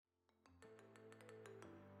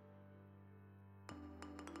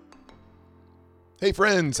Hey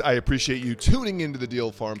friends, I appreciate you tuning into the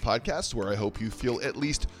Deal Farm podcast, where I hope you feel at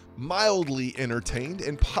least mildly entertained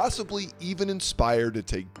and possibly even inspired to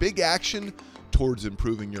take big action towards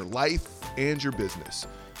improving your life and your business.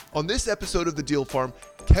 On this episode of the Deal Farm,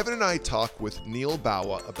 Kevin and I talk with Neal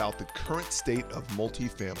Bawa about the current state of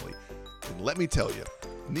multifamily. And let me tell you,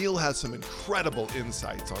 Neal has some incredible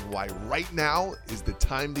insights on why right now is the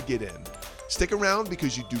time to get in. Stick around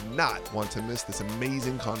because you do not want to miss this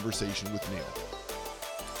amazing conversation with Neal.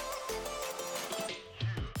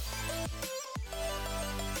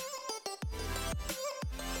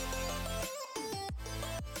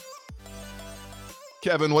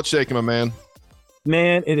 Kevin, what's shaking, my man?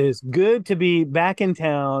 Man, it is good to be back in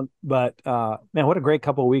town, but man, what a great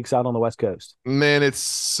couple of weeks out on the West Coast. Man, it's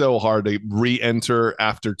so hard to re-enter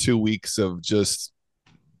after 2 weeks of just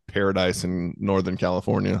paradise in Northern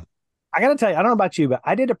California. I got to tell you, I don't know about you, but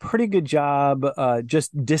I did a pretty good job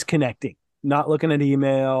just disconnecting, not looking at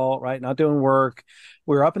email, right? Not doing work.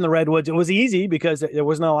 We were up in the Redwoods. It was easy because there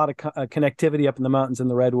wasn't a lot of connectivity up in the mountains in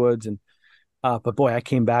the Redwoods. And but boy, I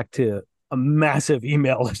came back to a massive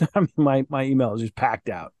email. I mean, my email is just packed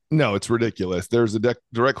out. No, it's ridiculous. There's a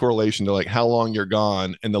direct correlation to like how long you're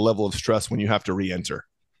gone and the level of stress when you have to re-enter.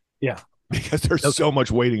 Yeah. Because there's so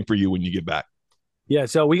much waiting for you when you get back. Yeah.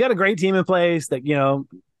 So we got a great team in place that,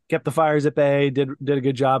 kept the fires at bay, did a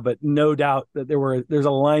good job, but no doubt that there's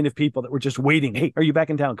a line of people that were just waiting. Hey, are you back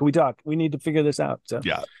in town? Can we talk? We need to figure this out. So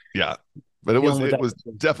yeah. But it was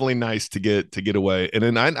definitely nice to get away. And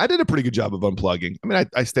then I did a pretty good job of unplugging. I mean,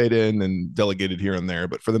 I stayed in and delegated here and there,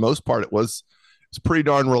 but for the most part, it's pretty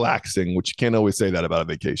darn relaxing, which you can't always say that about a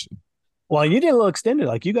vacation. Well, you did a little extended.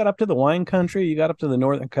 Like you got up to the wine country, you got up to the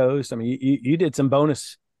northern coast. I mean, you did some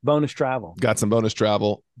bonus travel. Got some bonus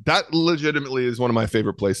travel. That legitimately is one of my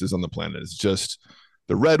favorite places on the planet. It's just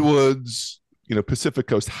the Redwoods, Pacific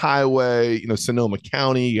Coast Highway, Sonoma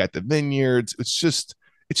County, you got the vineyards. It's just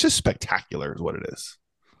spectacular is what it is.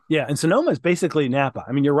 Yeah. And Sonoma is basically Napa.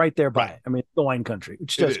 I mean, you're right there by it. I mean, the wine country.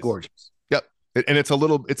 It's just gorgeous. Yep. And it's a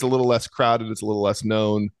little less crowded. It's a little less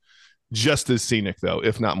known, just as scenic though,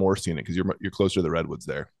 if not more scenic, because you're closer to the Redwoods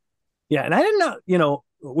there. Yeah. And I didn't know,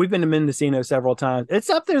 we've been to Mendocino several times. It's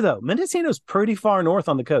up there though. Mendocino's pretty far north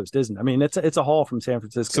on the coast, isn't it? I mean, it's a haul from San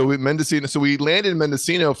Francisco. So we landed in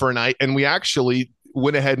Mendocino for a night, and we actually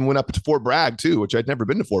went ahead and went up to Fort Bragg too, which I'd never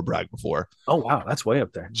been to Fort Bragg before. Oh, wow. That's way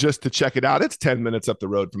up there. Just to check it out. It's 10 minutes up the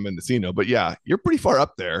road from Mendocino, but yeah, you're pretty far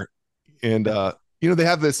up there. And, they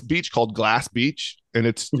have this beach called Glass Beach, and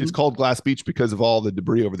it's called Glass Beach because of all the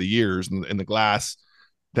debris over the years and the glass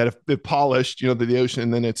that have been polished, the ocean,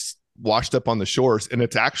 and then it's washed up on the shores, and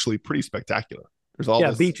it's actually pretty spectacular. There's all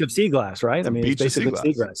this beach of sea glass, right? I mean, it's basically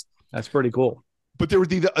sea glass. That's pretty cool. But there were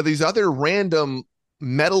these other random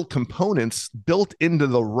metal components built into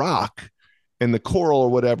the rock and the coral or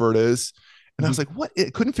whatever it is. And I was like, what? I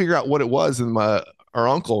couldn't figure out what it was. And our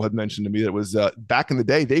uncle had mentioned to me that it was back in the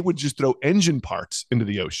day, they would just throw engine parts into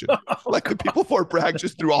the ocean. Like the people of Fort Bragg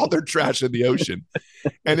just threw all their trash in the ocean.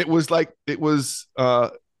 And it was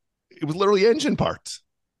literally engine parts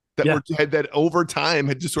that over time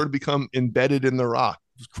had just sort of become embedded in the rock.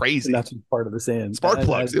 It was crazy. And that's part of the sand. Spark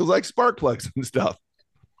plugs. It was like spark plugs and stuff.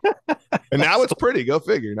 And now it's pretty. Go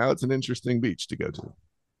figure. Now it's an interesting beach to go to.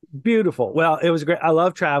 Beautiful. Well, it was great. I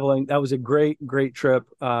love traveling. That was a great trip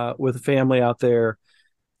with a family out there.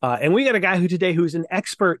 And we got a guy who's an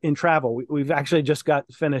expert in travel. We've actually just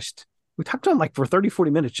got finished. We talked to him like for 30,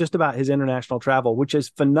 40 minutes just about his international travel, which is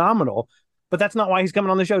phenomenal. But that's not why he's coming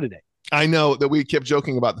on the show today. I know that we kept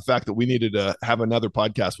joking about the fact that we needed to have another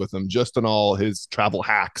podcast with him just on all his travel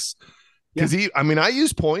hacks. Because I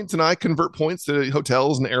use points and I convert points to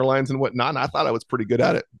hotels and airlines and whatnot. And I thought I was pretty good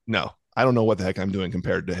at it. No, I don't know what the heck I'm doing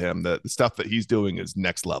compared to him. The stuff that he's doing is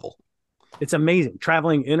next level. It's amazing.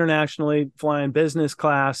 Traveling internationally, flying business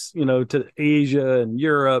class, to Asia and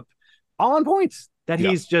Europe, all on points that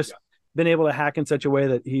he's just been able to hack in such a way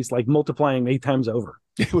that he's like multiplying 8 times over.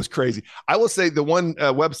 It was crazy. I will say the one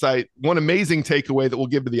website, one amazing takeaway that we'll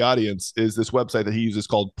give to the audience is this website that he uses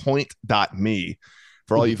called point.me.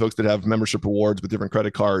 For all you folks that have membership rewards with different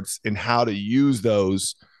credit cards and how to use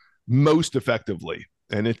those most effectively.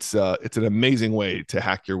 And it's an amazing way to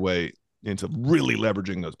hack your way into really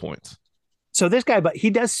leveraging those points. So this guy, but he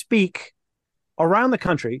does speak around the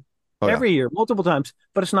country every year, multiple times,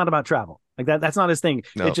 but it's not about travel. Like that's not his thing.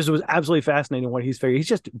 No. It just was absolutely fascinating what he's figured. He's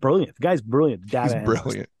just brilliant. The guy's brilliant. He's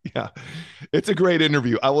brilliant. Yeah. It's a great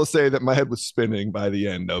interview. I will say that my head was spinning by the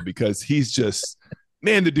end though, because he's just,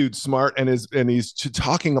 man, the dude's smart and he's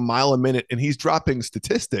talking a mile a minute and he's dropping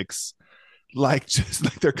statistics like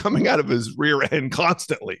they're coming out of his rear end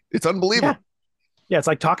constantly. It's unbelievable. Yeah, it's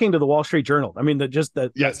like talking to the Wall Street Journal. I mean, Yes.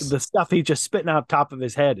 the stuff he's just spitting out top of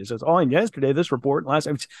his head. He says, "Oh, and yesterday this report, and last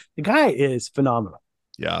the guy is phenomenal."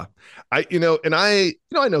 Yeah. I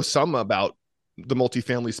know some about the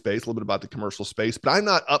multifamily space, a little bit about the commercial space, but I'm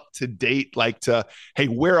not up to date hey,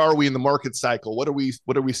 where are we in the market cycle? What are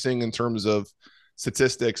we seeing in terms of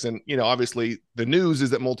statistics? And, obviously the news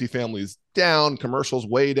is that multifamily is down, commercial's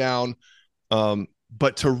way down.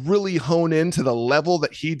 But to really hone into the level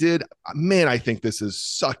that he did, man, I think this is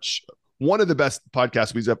such one of the best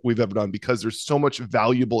podcasts we've ever done, because there's so much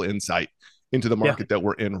valuable insight into the Yeah. market that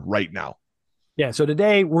we're in right now. Yeah. So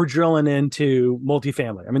today we're drilling into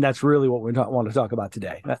multifamily. I mean, that's really what we want to talk about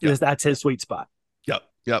today. Yep. That's his sweet spot.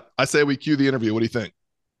 Yep. I say we cue the interview. What do you think?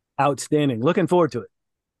 Outstanding. Looking forward to it.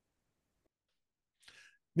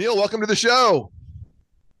 Neal, welcome to the show.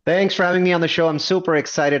 Thanks for having me on the show. I'm super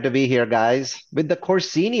excited to be here, guys, with the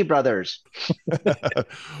Corsini brothers.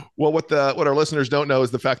 Well, what our listeners don't know is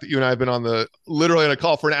the fact that you and I have been literally on a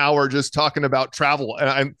call for an hour just talking about travel.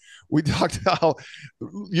 And we talked how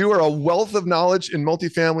you are a wealth of knowledge in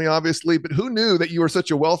multifamily, obviously, but who knew that you were such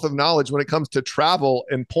a wealth of knowledge when it comes to travel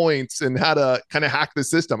and points and how to kind of hack the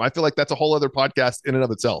system? I feel like that's a whole other podcast in and of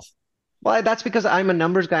itself. Well, that's because I'm a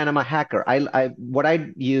numbers guy and I'm a hacker. What I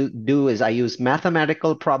do is I use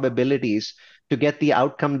mathematical probabilities to get the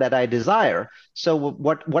outcome that I desire. So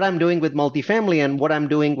what I'm doing with multifamily and what I'm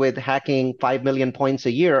doing with hacking 5 million points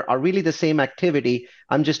a year are really the same activity.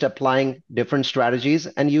 I'm just applying different strategies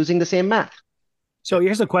and using the same math. So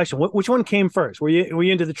here's the question: which one came first? Were you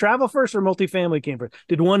into the travel first, or multifamily came first?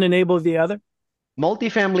 Did one enable the other?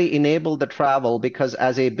 Multifamily enabled the travel because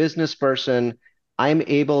as a business person, I'm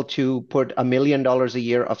able to put $1 million a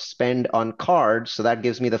year of spend on cards. So that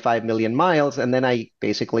gives me the 5 million miles. And then I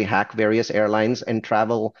basically hack various airlines and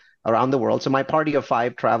travel around the world. So my party of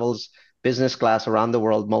 5 travels business class around the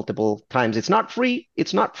world multiple times. It's not free,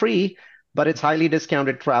 but it's highly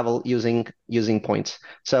discounted travel using points.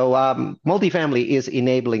 So multifamily is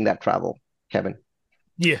enabling that travel, Kevin.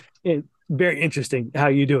 Yeah. Very interesting how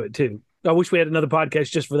you do it too. I wish we had another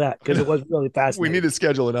podcast just for that, because it was really fascinating. We need to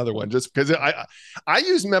schedule another one just because I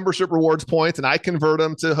use membership rewards points and I convert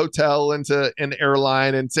them to hotel and to an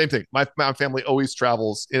airline, and same thing. My family always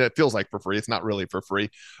travels, and it feels like for free. It's not really for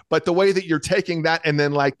free, but the way that you're taking that and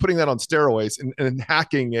then like putting that on steroids and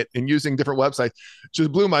hacking it and using different websites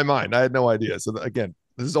just blew my mind. I had no idea. So again,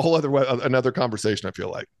 this is a whole another conversation, I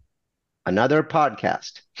feel like. Another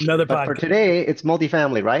podcast. But for today, it's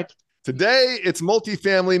multifamily, right? Today, it's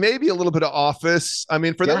multifamily, maybe a little bit of office. I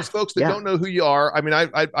mean, for those folks that don't know who you are, I mean,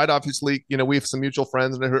 I'd obviously, we have some mutual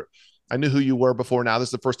friends, and I knew who you were before. Now this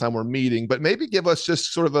is the first time we're meeting, but maybe give us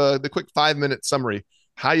just sort of the quick 5-minute summary,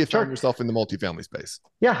 how you found yourself in the multifamily space.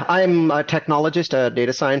 Yeah, I'm a technologist, a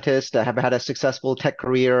data scientist. I have had a successful tech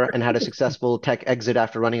career and had a successful tech exit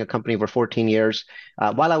after running a company for 14 years.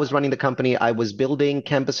 While I was running the company, I was building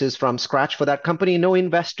campuses from scratch for that company. No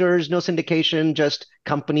investors, no syndication, just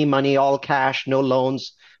company money, all cash, no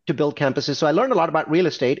loans to build campuses. So I learned a lot about real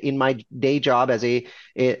estate in my day job as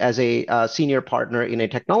a senior partner in a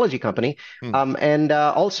technology company. And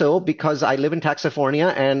also because I live in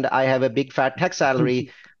California and I have a big fat tech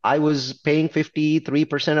salary, I was paying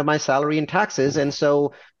 53% of my salary in taxes. And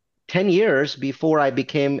so 10 years before I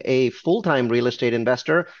became a full-time real estate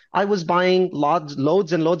investor, I was buying loads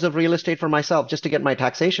and loads of real estate for myself just to get my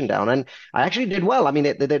taxation down. And I actually did well. I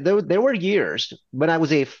mean, there were years when I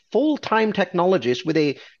was a full-time technologist with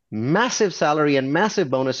a massive salary and massive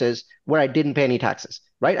bonuses where I didn't pay any taxes,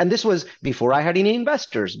 right? And this was before I had any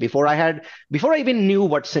investors, before I even knew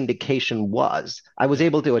what syndication was. I was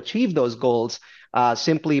able to achieve those goals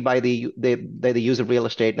simply by the use of real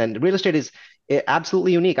estate. And real estate is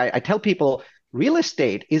absolutely unique. I tell people real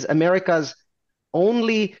estate is America's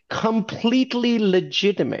only completely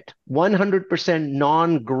legitimate 100%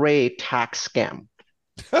 non-gray tax scam.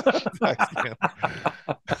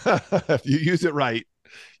 If you use it right,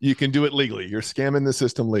 you can do it legally. You're scamming the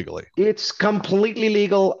system legally. It's completely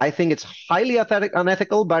legal. I think it's highly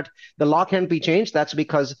unethical, but the law can't be changed. That's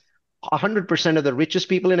because 100% of the richest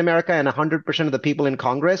people in America and 100% of the people in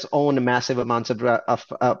Congress own massive amounts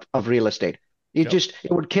of real estate. It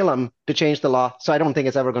would kill them to change the law. So I don't think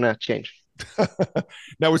it's ever going to change.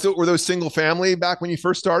 Now, were those single family back when you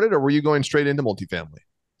first started, or were you going straight into multifamily?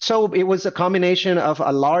 So it was a combination of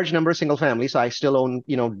a large number of single families. So I still own,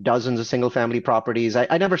 dozens of single family properties.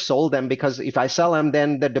 I never sold them because if I sell them,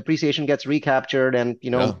 then the depreciation gets recaptured and,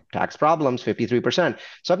 tax problems, 53%.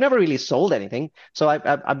 So I've never really sold anything. So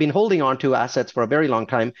I've been holding on to assets for a very long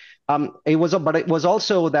time. But it was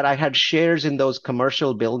also that I had shares in those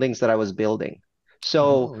commercial buildings that I was building. So,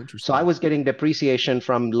 Oh, so I interesting. was getting depreciation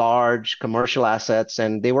from large commercial assets,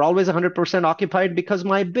 and they were always 100% occupied because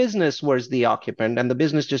my business was the occupant, and the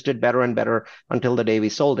business just did better and better until the day we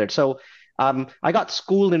sold it. So, I got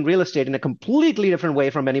schooled in real estate in a completely different way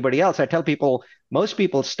from anybody else. I tell people, most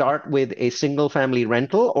people start with a single family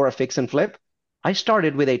rental or a fix and flip. I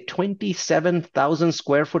started with a 27,000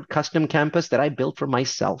 square foot custom campus that I built for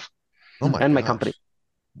myself Oh my and my company. gosh.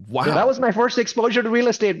 So that Wow. was my first exposure to real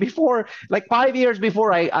estate before, like 5 years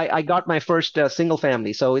before I got my first single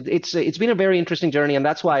family. So it's been a very interesting journey, and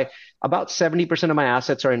that's why about 70% of my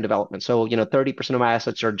assets are in development. So 30% of my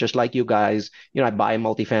assets are just like you guys. I buy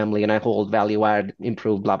multifamily and I hold value add,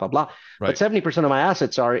 improve, blah blah blah. But Right. 70% of my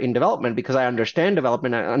assets are in development because I understand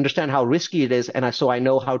development, I understand how risky it is, and so I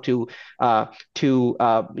know how to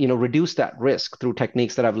reduce that risk through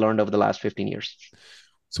techniques that I've learned over the last 15 years.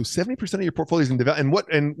 So 70% of your portfolio is in development.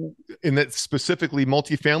 And in that specifically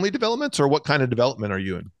multifamily developments, or what kind of development are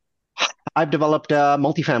you in? I've developed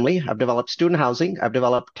multifamily. I've developed student housing. I've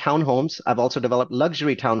developed townhomes. I've also developed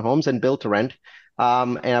luxury townhomes and built to rent.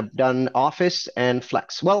 And I've done office and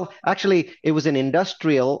flex. Well, actually, it was an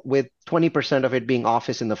industrial with 20% of it being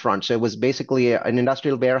office in the front. So it was basically an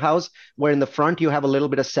industrial warehouse where in the front you have a little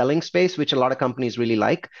bit of selling space, which a lot of companies really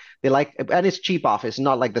like. They like, and it's cheap office,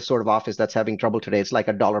 not like the sort of office that's having trouble today. It's like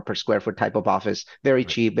 $1 per square foot type of office, very Right.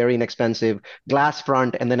 cheap, very inexpensive, glass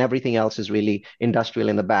front, and then everything else is really industrial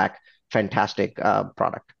in the back. Fantastic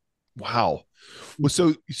product. Wow. Well,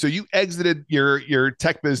 so you exited your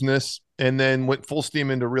tech business and then went full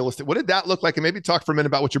steam into real estate. What did that look like? And maybe talk for a minute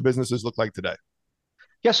about what your businesses look like today.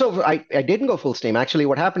 Yeah, so I didn't go full steam. Actually,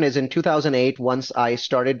 what happened is in 2008, once I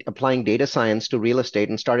started applying data science to real estate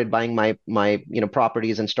and started buying my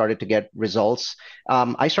properties and started to get results,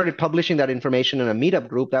 I started publishing that information in a meetup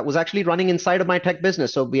group that was actually running inside of my tech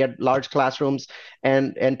business. So we had large classrooms,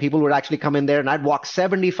 and people would actually come in there, and I'd walk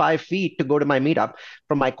 75 feet to go to my meetup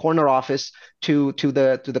from my corner office to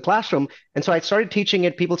the classroom. And so I started teaching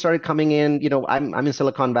it. People started coming in. I'm in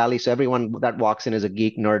Silicon Valley, so everyone that walks in is a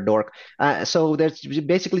geek, nerd, dork. So there's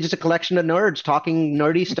basically just a collection of nerds talking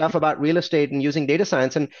nerdy stuff about real estate and using data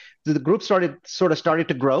science. And the group started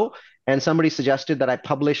to grow. And somebody suggested that I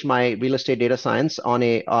publish my real estate data science on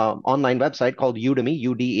a online website called Udemy,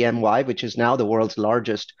 Udemy, which is now the world's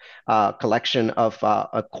largest collection of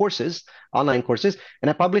courses, online courses. And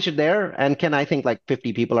I publish it there. And I think like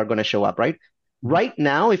 50 people are going to show up, right? Right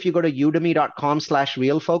now, if you go to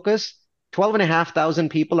udemy.com/realfocus, 12,500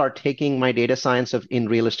 people are taking my data science in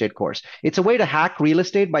real estate course. It's a way to hack real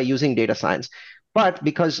estate by using data science. But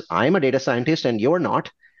because I'm a data scientist and you're not,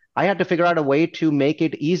 I had to figure out a way to make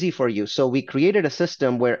it easy for you. So we created a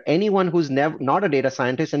system where anyone who's not a data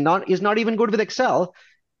scientist and is not even good with Excel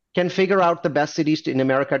can figure out the best cities in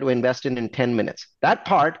America to invest in 10 minutes. That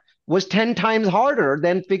part was 10 times harder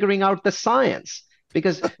than figuring out the science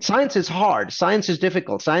because science is hard, science is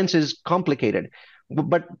difficult, science is complicated.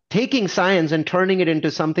 But taking science and turning it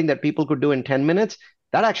into something that people could do in 10 minutes,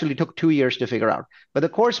 that actually took 2 years to figure out. But the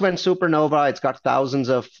course went supernova. It's got thousands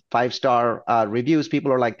of five-star reviews.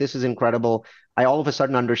 People are like, this is incredible. I all of a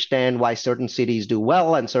sudden understand why certain cities do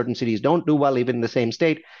well and certain cities don't do well, even in the same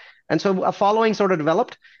state. And so a following sort of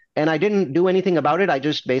developed, and I didn't do anything about it. I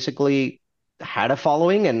just basically had a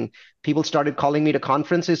following, and people started calling me to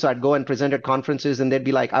conferences. So I'd go and present at conferences, and they'd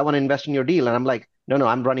be like, I want to invest in your deal. And I'm like, no,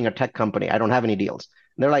 I'm running a tech company. I don't have any deals.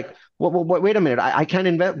 And they're like, well, wait a minute. I can't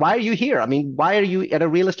invest. Why are you here? I mean, why are you at a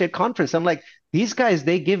real estate conference? I'm like, these guys,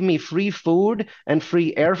 they give me free food and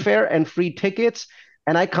free airfare and free tickets.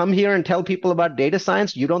 And I come here and tell people about data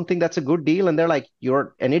science. You don't think that's a good deal? And they're like,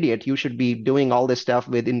 you're an idiot. You should be doing all this stuff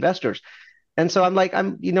with investors. And so I'm like,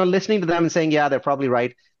 I'm listening to them and saying, yeah, they're probably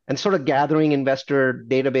right, and sort of gathering investor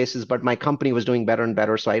databases. But my company was doing better and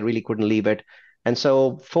better, so I really couldn't leave it. And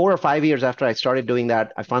so 4 or 5 years after I started doing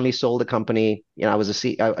that, I finally sold the company. I was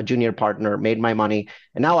a junior partner, made my money,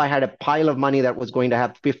 and now I had a pile of money that was going to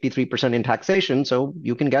have 53% in taxation. So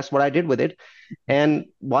you can guess what I did with it. And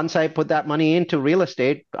once I put that money into real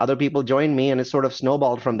estate, other people joined me, and it sort of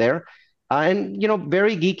snowballed from there. And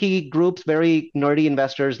very geeky groups, very nerdy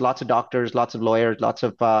investors, lots of doctors, lots of lawyers, lots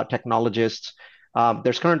of technologists.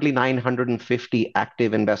 There's currently 950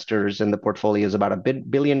 active investors, and the portfolio is about $1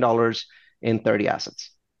 billion in 30 assets.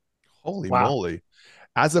 Holy Wow. moly.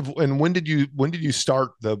 And when did you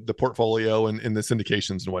start the portfolio and the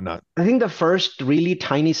syndications and whatnot? I think the first really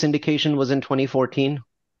tiny syndication was in 2014.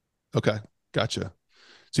 Okay. Gotcha.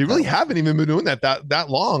 So you really So haven't even been doing that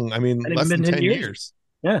long. I mean, And even less been than 10 10 years. years.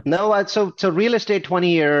 Yeah. no, so real estate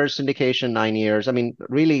 20 years, syndication 9 years. I mean,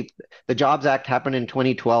 really, the Jobs Act happened in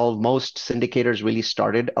 2012. Most syndicators really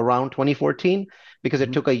started around 2014. because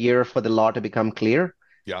it took a year for the law to become clear.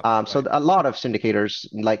 Yeah. So a lot of syndicators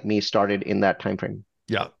like me started in that time frame.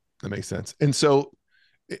 Yeah, that makes sense. And so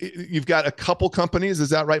you've got a couple companies, is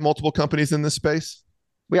that right? Multiple companies in this space?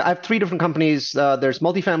 I have three different companies. There's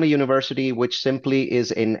Multifamily University, which simply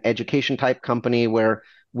is an education type company where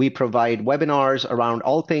we provide webinars around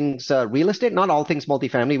all things real estate, not all things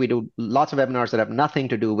multifamily. We do lots of webinars that have nothing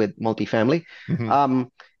to do with multifamily.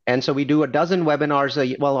 And so we do a dozen webinars,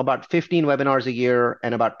 about 15 webinars a year,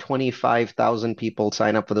 and about 25,000 people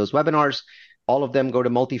sign up for those webinars. All of them go to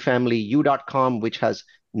multifamilyu.com, which has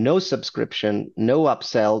no subscription, no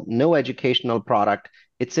upsell, no educational product.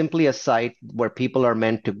 It's simply a site where people are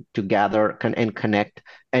meant to gather and connect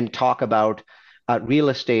and talk about real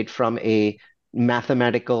estate from a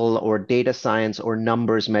mathematical or data science or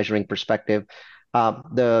numbers measuring perspective.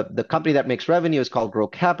 The company that makes revenue is called Grow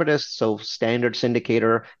Capitalist, so standard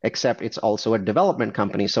syndicator, except it's also a development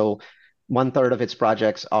company. So 1/3 of its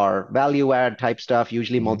projects are value add type stuff,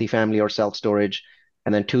 usually multifamily or self-storage.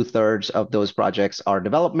 And then 2/3 of those projects are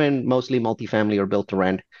development, mostly multifamily or built to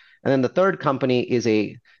rent. And then the third company is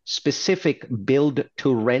a specific build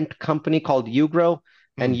to rent company called UGrow.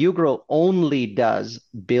 And UGrow only does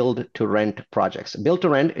build to rent projects. Build to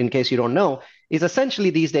rent, in case you don't know, is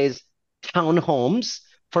essentially these days townhomes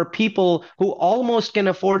for people who almost can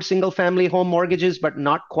afford single family home mortgages, but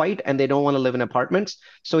not quite, and they don't want to live in apartments.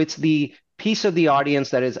 So it's the piece of the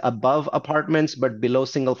audience that is above apartments, but below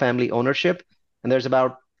single family ownership. And there's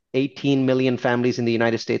about 18 million families in the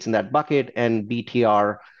United States in that bucket, and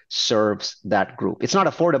BTR serves that group. It's not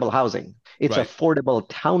affordable housing. It's affordable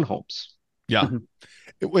townhomes. Yeah.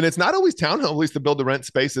 When it's not always townhome, at least the build to rent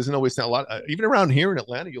space isn't always a lot. Even around here in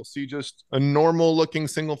Atlanta, you'll see just a normal looking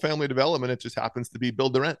single family development. It just happens to be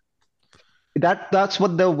build to rent. That's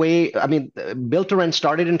what the way, I mean, built to rent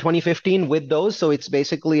started in 2015 with those. So it's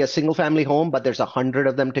basically a single family home, but there's 100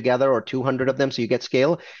 of them together or 200 of them. So you get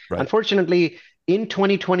scale. Unfortunately, in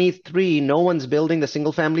 2023, no one's building the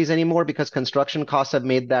single families anymore because construction costs have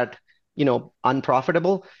made that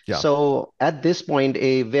unprofitable. So at this point,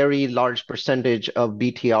 a very large percentage of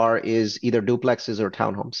BTR is either duplexes or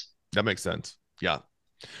townhomes. That makes sense. Yeah.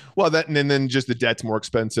 Well, and then just the debt's more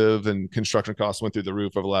expensive and construction costs went through the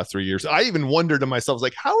roof over the last 3 years. I even wondered to myself,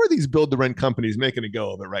 like, how are these build to rent companies making a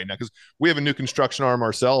go of it right now? Because we have a new construction arm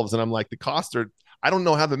ourselves, and I'm like, the costs are, I don't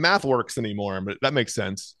know how the math works anymore, but that makes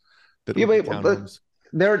sense.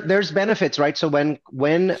 There's benefits, right? So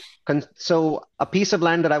so a piece of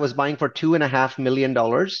land that I was buying for $2.5 million,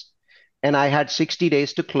 and I had 60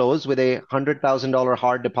 days to close with a $100,000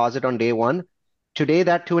 hard deposit on day one. Today,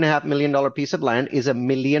 that $2.5 million piece of land is $1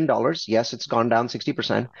 million. Yes, it's gone down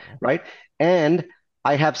 60%, right? And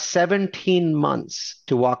I have 17 months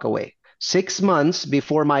to walk away. 6 months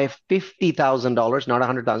before my $50,000, not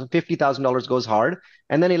 $100,000, $50,000 goes hard,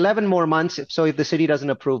 and then 11 more months. So if the city doesn't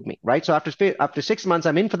approve me, right? So after 6 months,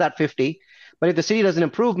 I'm in for that 50. But if the city doesn't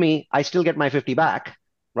approve me, I still get my 50 back,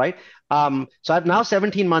 right? So I've now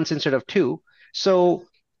 17 months instead of 2. So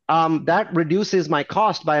that reduces my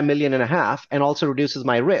cost by $1.5 million and also reduces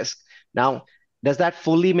my risk. Now, does that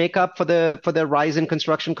fully make up for the rise in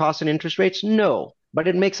construction costs and interest rates? No, but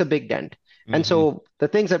it makes a big dent. And so the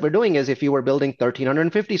things that we're doing is, if you were building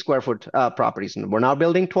 1,350 square foot properties, and we're now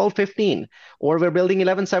building 1,215, or we're building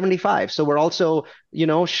 1,175. So we're also,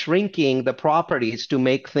 shrinking the properties to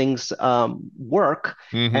make things work.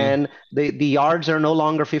 And the yards are no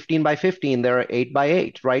longer 15 by 15; they're 8 by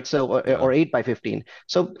 8, right? So or 8 by 15.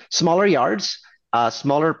 So smaller yards,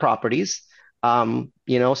 smaller properties. Some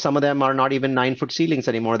of them are not even 9-foot ceilings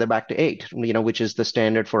anymore; they're back to 8, which is the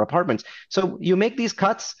standard for apartments. So you make these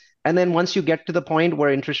cuts. And then once you get to the point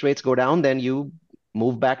where interest rates go down, then you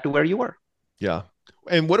move back to where you were. Yeah.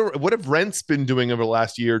 And what have rents been doing over the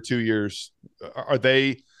last year, 2 years? Are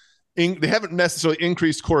they haven't necessarily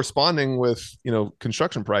increased corresponding with,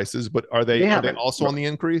 construction prices, but are they also on the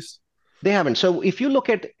increase? They haven't. So if you look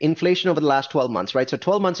at inflation over the last 12 months, right? So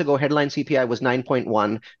 12 months ago, headline CPI was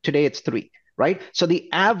 9.1. Today it's 3, right? So the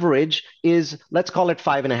average is, let's call it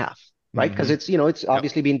 5.5. Right? Because it's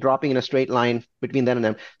obviously been dropping in a straight line between then and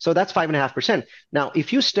then. So that's 5.5%. Now,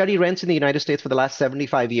 if you study rents in the United States for the last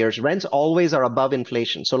 75 years, rents always are above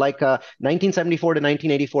inflation. So like 1974 to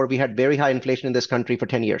 1984, we had very high inflation in this country for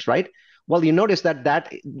 10 years, right? Well, you notice that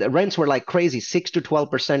the rents were like crazy, 6 to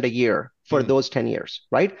 12% a year for those 10 years,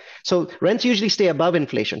 right? So rents usually stay above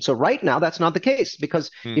inflation. So right now, that's not the case, because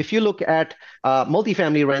if you look at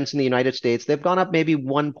multifamily rents in the United States, they've gone up maybe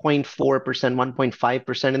 1.4%,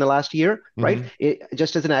 1.5% in the last year, right?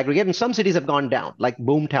 Just as an aggregate. And some cities have gone down, like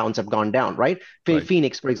boom towns have gone down, right?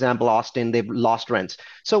 Phoenix, for example, Austin, they've lost rents.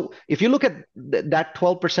 So if you look at that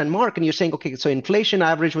 12% mark and you're saying, okay, so inflation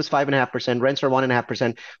average was 5.5%, rents are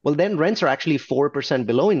 1.5%. Well, then rents are actually 4%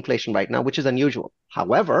 below inflation right now, which is unusual.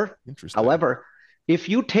 However, if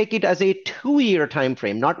you take it as a 2-year time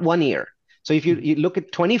frame, not 1 year. So if you look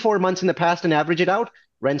at 24 months in the past and average it out,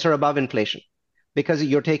 rents are above inflation, because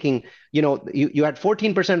you're taking, you had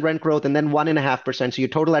 14% rent growth and then 1.5%. So you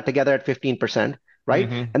total that together at 15%. Right.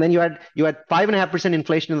 And then you had 5.5%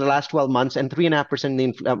 inflation in the last 12 months and 3.5%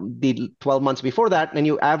 in the 12 months before that. And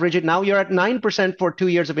you average it. Now you're at 9% for 2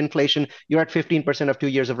 years of inflation. You're at 15% of 2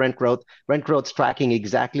 years of rent growth. Rent growth's tracking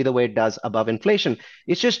exactly the way it does above inflation.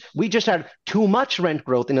 It's just, we just had too much rent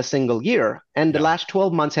growth in a single year. And the last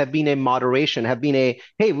 12 months have been a moderation, have been a,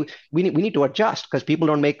 hey, we need to adjust because people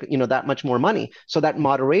don't make, that much more money. So that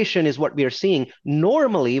moderation is what we are seeing.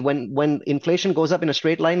 Normally, when inflation goes up in a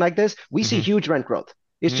straight line like this, we see huge rent growth.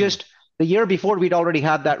 It's just the year before we'd already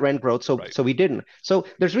had that rent growth, so we didn't. So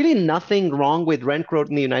there's really nothing wrong with rent growth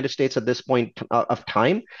in the United States at this point of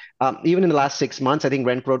time. Even in the last 6 months, I think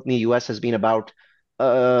rent growth in the US has been about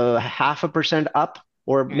 0.5% up,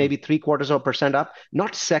 or maybe 0.75% up.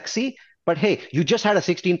 Not sexy, but hey, you just had a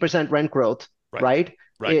 16% rent growth, right?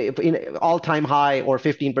 In all-time high, or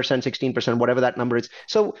 15%, 16%, whatever that number is.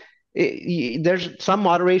 So there's some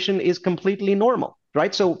moderation is completely normal.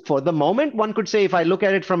 Right. So for the moment, one could say, if I look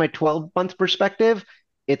at it from a 12-month perspective,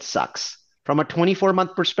 it sucks. From a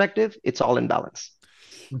 24-month perspective, it's all in balance.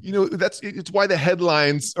 It's why the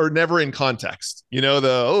headlines are never in context. The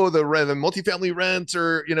multifamily rents,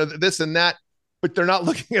 or this and that, but they're not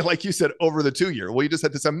looking at, like you said, over the 2 year. Well, you just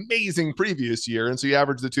had this amazing previous year, and so you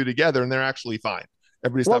average the two together, and they're actually fine.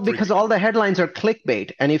 Because all the headlines are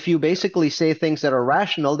clickbait, and if you basically say things that are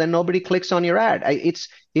rational, then nobody clicks on your ad.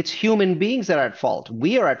 It's human beings that are at fault.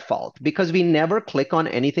 We are at fault because we never click on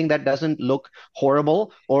anything that doesn't look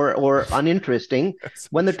horrible or uninteresting.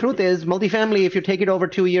 When the truth is, multifamily, if you take it over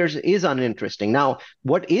 2 years, is uninteresting. Now,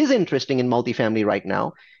 what is interesting in multifamily right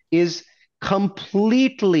now is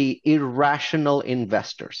completely irrational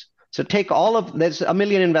investors. So there's 1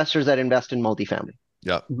 million investors that invest in multifamily.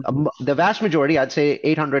 Yeah. The vast majority, I'd say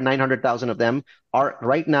 800, 900,000 of them, are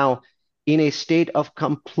right now in a state of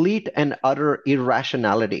complete and utter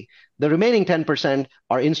irrationality. The remaining 10%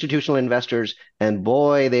 are institutional investors, and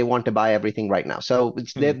boy, they want to buy everything right now. So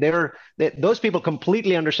those people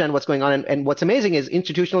completely understand what's going on. And what's amazing is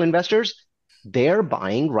institutional investors, they're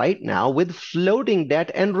buying right now with floating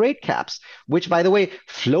debt and rate caps, which, by the way,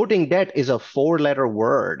 floating debt is a 4-letter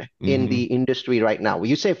word in the industry right now.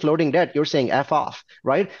 When you say floating debt, you're saying F off,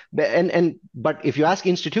 right? But if you ask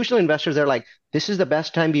institutional investors, they're like, this is the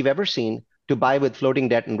best time we've ever seen to buy with floating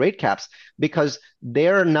debt and rate caps, because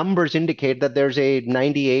their numbers indicate that there's a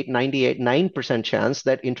 9% chance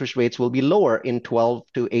that interest rates will be lower in 12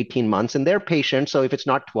 to 18 months. And they're patient. So if it's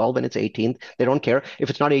not 12 and it's 18, they don't care. If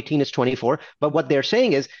it's not 18, it's 24. But what they're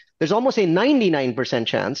saying is there's almost a 99%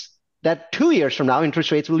 chance that 2 years from now,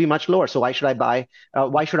 interest rates will be much lower. So why should I buy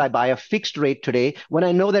a fixed rate today when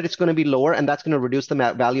I know that it's going to be lower, and that's going to reduce the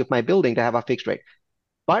value of my building to have a fixed rate?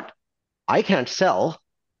 But I can't sell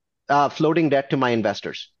floating debt to my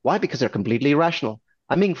investors. Why? Because they're completely irrational.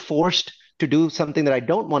 I'm being forced to do something that I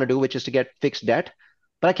don't want to do, which is to get fixed debt.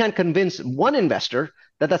 But I can't convince one investor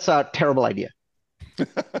that that's a terrible idea.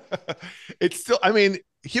 It's still,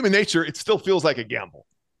 human nature, it still feels like a gamble,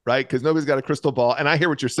 right? Because nobody's got a crystal ball. And I hear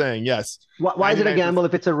what you're saying. Yes. Why is it a gamble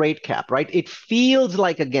if it's a rate cap, right? It feels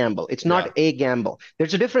like a gamble. It's not a gamble.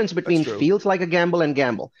 There's a difference between feels like a gamble and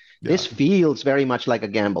gamble. This feels very much like a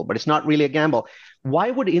gamble, but it's not really a gamble.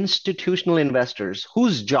 Why would institutional investors,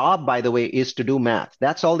 whose job, by the way, is to do math,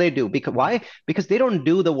 that's all they do. Why? Because they don't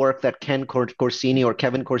do the work that Ken Corsini or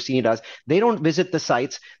Kevin Corsini does. They don't visit the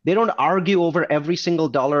sites. They don't argue over every single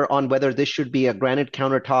dollar on whether this should be a granite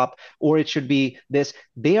countertop or it should be this.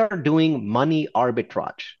 They are doing money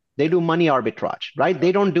arbitrage. They do money arbitrage, right?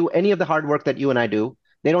 They don't do any of the hard work that you and I do.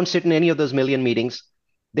 They don't sit in any of those million meetings.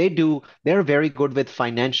 They're very good with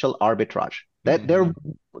financial arbitrage. That they're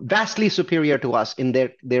vastly superior to us in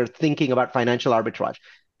their thinking about financial arbitrage.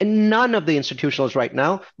 And none of the institutionals right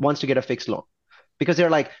now wants to get a fixed loan, because they're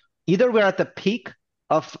like, either we're at the peak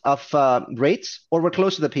of rates or we're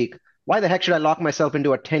close to the peak. Why the heck should I lock myself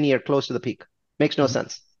into a 10-year close to the peak? Makes no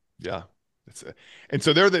sense. Yeah. And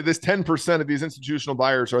so this 10% of these institutional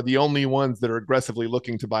buyers are the only ones that are aggressively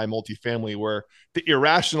looking to buy multifamily, where the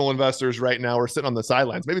irrational investors right now are sitting on the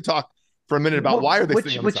sidelines. Maybe talk for a minute about why are they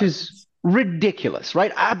sitting on the Which is sidelines? ridiculous,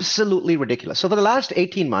 right? Absolutely ridiculous. So for the last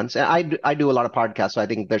 18 months, and I do a lot of podcasts. So I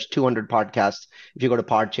think there's 200 podcasts. If you go to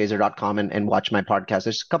podchaser.com and watch my podcast,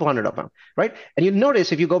 there's a couple hundred of them, right? And you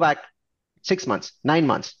notice if you go back 6 months, 9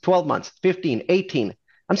 months, 12 months, 15, 18,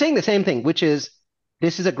 I'm saying the same thing, which is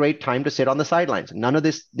this is a great time to sit on the sidelines. None of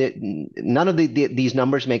these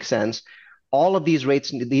numbers make sense. All of these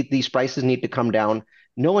rates, these prices need to come down.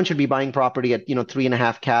 No one should be buying property at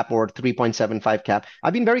 3.5 cap or 3.75 cap.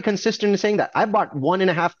 I've been very consistent in saying that. I bought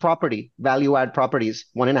 1.5 property, value add properties,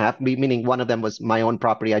 1.5, meaning one of them was my own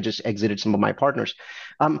property. I just exited some of my partners.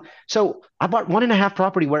 So I bought 1.5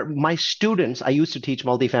 property where my students, I used to teach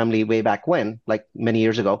multifamily way back when, like many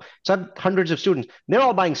years ago. So I have hundreds of students. They're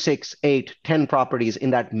all buying 6, 8, 10 properties in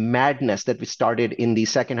that madness that we started in the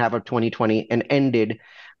second half of 2020 and ended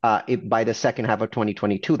by the second half of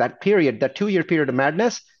 2022. That period, that 2-year period of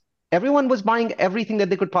madness, everyone was buying everything that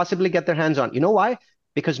they could possibly get their hands on. You know why?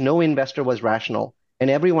 Because no investor was rational and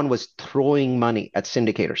everyone was throwing money at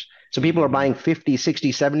syndicators. So people are buying 50,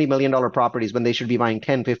 60, $70 million properties when they should be buying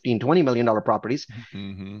 10, 15, $20 million properties.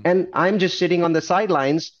 And I'm just sitting on the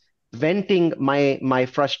sidelines venting my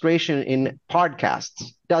frustration in podcasts,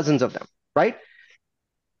 dozens of them, right?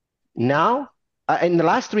 Now, in the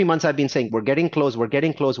last 3 months, I've been saying we're getting close, we're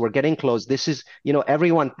getting close, we're getting close. This is,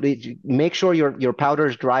 everyone, make sure your powder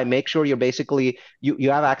is dry. Make sure you're basically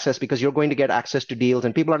you have access because you're going to get access to deals.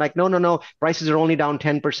 And people are like, no, prices are only down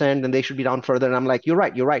 10%, and they should be down further. And I'm like, you're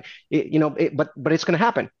right. But it's going to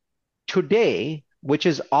happen today, which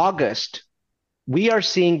is August. We are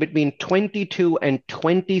seeing between 22 and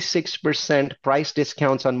 26% price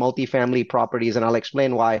discounts on multifamily properties, and I'll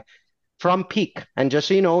explain why. From peak. And just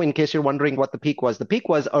so you know, in case you're wondering what the peak was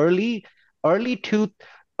early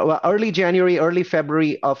January, early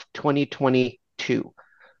February of 2022,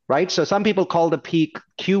 right? So some people call the peak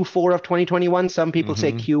Q4 of 2021. Some people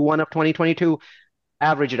say Q1 of 2022.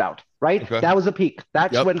 Average it out, right? Okay. That was the peak.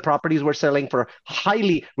 That's when properties were selling for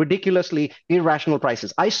highly, ridiculously irrational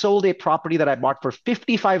prices. I sold a property that I bought for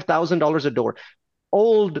 $55,000 a door.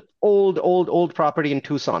 Old property in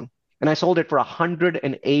Tucson. And I sold it for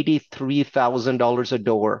 $183,000 a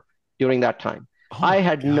door during that time. I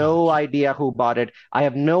had no idea who bought it. I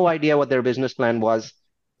have no idea what their business plan was.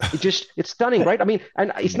 It's stunning, right? I mean,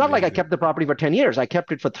 and it's not like I kept the property for 10 years. I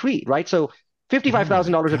kept it for 3, right? So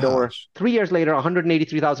 $55,000 a door. 3 years later,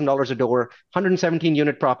 $183,000 a door, 117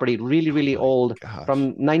 unit property, really old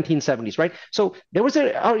from 1970s, right? So there was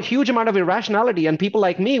a huge amount of irrationality, and people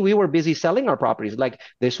like me, we were busy selling our properties. Like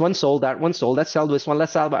this one sold, that one sold, let's sell this one,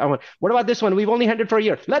 let's sell that one. What about this one? We've only had it for a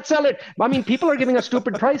year. Let's sell it. I mean, people are giving us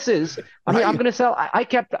stupid prices. I mean, I'm going to sell.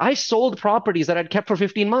 I sold properties that I'd kept for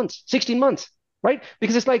 15 months, 16 months. Right?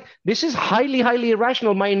 Because it's like, this is highly, highly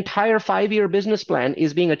irrational. My entire 5-year business plan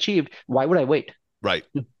is being achieved. Why would I wait? Right.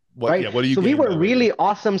 Right? Yeah, what do you so we were really waiting?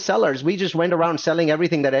 awesome sellers. We just went around selling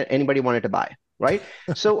everything that anybody wanted to buy. Right?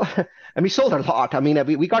 So, and we sold a lot. I mean,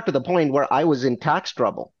 we got to the point where I was in tax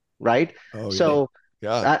trouble. Right?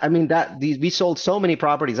 I mean, we sold so many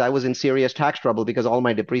properties. I was in serious tax trouble because all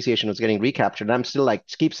my depreciation was getting recaptured. And I'm still like,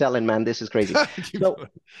 keep selling, man. This is crazy.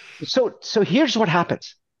 So here's what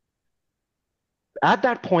happens. At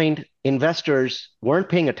that point, investors weren't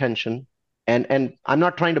paying attention. And I'm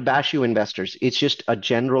not trying to bash you investors. It's just a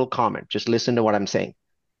general comment. Just listen to what I'm saying.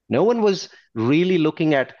 No one was really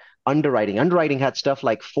looking at underwriting. Underwriting had stuff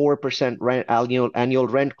like 4% annual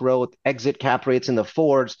rent growth, exit cap rates in the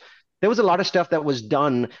 4s. There was a lot of stuff that was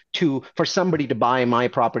done for somebody to buy my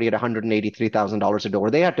property at $183,000 a door.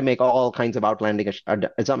 They had to make all kinds of outlandish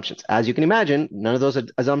assumptions. As you can imagine, none of those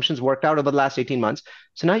assumptions worked out over the last 18 months.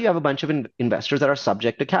 So now you have a bunch of investors that are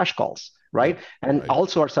subject to cash calls, right? And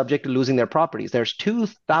also are subject to losing their properties. There's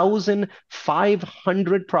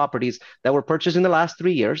 2,500 properties that were purchased in the last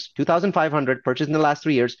 3 years, 2,500 purchased in the last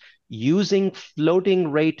 3 years using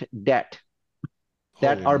floating rate debt.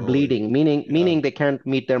 That are bleeding, meaning they can't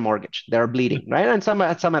meet their mortgage. They're bleeding, right? And some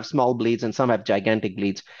have small bleeds and some have gigantic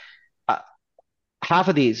bleeds. Half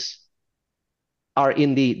of these are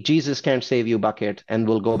in the Jesus can't save you bucket and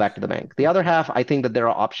will go back to the bank. The other half, I think that there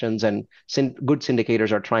are options and good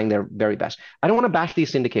syndicators are trying their very best. I don't want to bash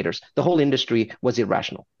these syndicators. The whole industry was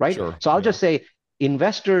irrational, right? So I'll just say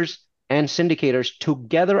investors and syndicators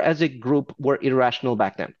together as a group were irrational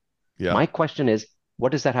back then. My question is,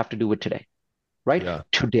 what does that have to do with today? Right?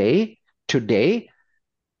 Today, 22%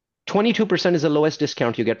 is the lowest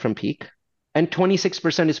discount you get from peak. And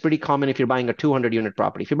 26% is pretty common if you're buying a 200 unit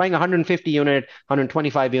property. If you're buying a 150 unit,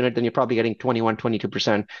 125 unit, then you're probably getting 21,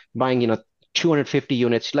 22%. Buying, 250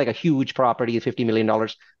 units, like a huge property, $50 million.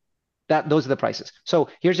 Those are the prices. So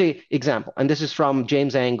here's a example, and this is from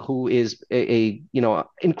James Ang, who is a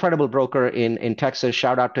incredible broker in Texas.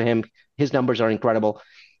 Shout out to him. His numbers are incredible.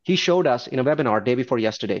 He showed us in a webinar day before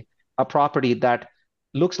yesterday a property that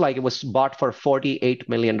looks like it was bought for $48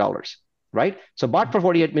 million, right? So bought for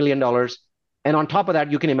 $48 million. And on top of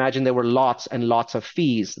that, you can imagine there were lots and lots of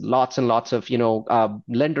fees, lots and lots of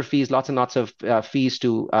lender fees, lots and lots of fees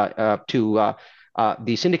to the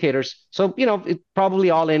syndicators. So it probably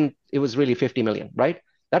all in, it was really 50 million, right?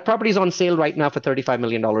 That property is on sale right now for $35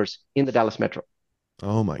 million in the Dallas metro.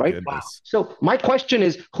 Oh my right? goodness. So my question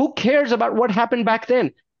is, who cares about what happened back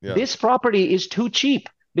then? Yeah. This property is too cheap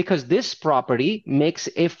because this property makes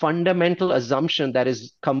a fundamental assumption that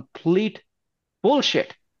is complete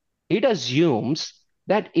bullshit. It assumes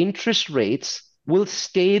that interest rates will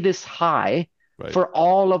stay this high for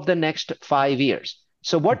all of the next 5 years.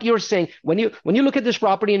 So what you're saying, when you look at this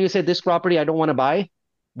property and you say, this property I don't want to buy,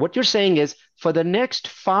 what you're saying is for the next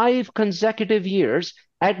 5 consecutive years,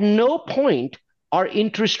 at no point are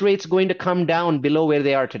interest rates going to come down below where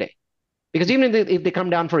they are today. Because even if they come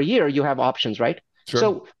down for a year, you have options, right?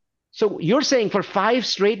 Sure. So you're saying for 5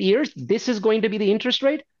 straight years, this is going to be the interest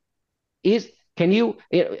rate?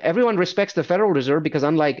 Everyone respects the Federal Reserve because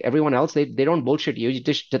unlike everyone else, they don't bullshit you.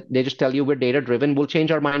 They just tell you we're data driven. We'll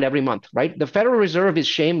change our mind every month, right? The Federal Reserve is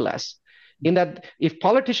shameless in that if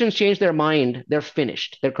politicians change their mind, they're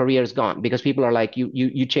finished. Their career is gone because people are like,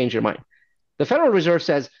 you change your mind. The Federal Reserve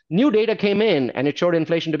says new data came in and it showed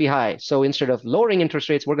inflation to be high. So instead of lowering interest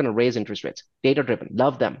rates, we're going to raise interest rates. Data driven.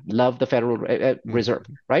 Love them. Love the Federal Reserve,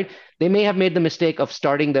 right? They may have made the mistake of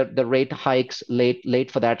starting the rate hikes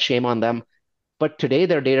late for that. Shame on them. But today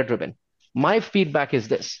they're data driven. My feedback is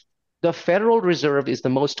this. The Federal Reserve is the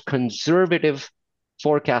most conservative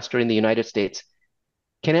forecaster in the United States.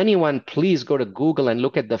 Can anyone please go to Google and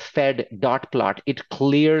look at the Fed dot plot? It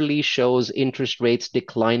clearly shows interest rates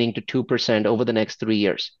declining to 2% over the next 3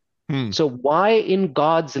 years. So why in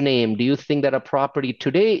God's name do you think that a property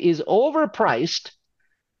today is overpriced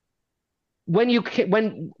when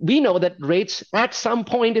we know that rates at some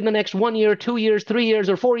point in the next 1 year, 2 years, 3 years,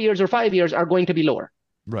 or 4 years, or 5 years are going to be lower?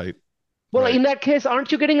 Right. Well, in that case,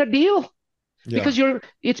 aren't you getting a deal? Yeah. Because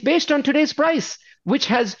it's based on today's price, which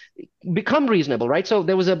has become reasonable, right? So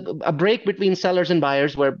there was a break between sellers and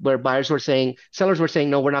buyers where sellers were saying,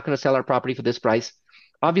 no, we're not going to sell our property for this price.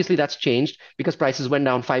 Obviously, that's changed because prices went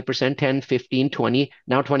down 5%, 10, 15, 20,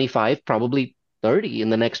 now 25, probably 30 in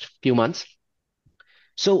the next few months.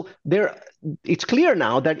 So it's clear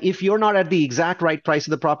now that if you're not at the exact right price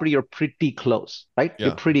of the property, you're pretty close, right? Yeah.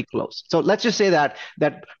 You're pretty close. So let's just say that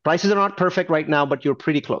prices are not perfect right now, but you're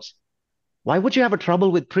pretty close. Why would you have a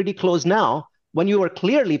trouble with pretty close now when you were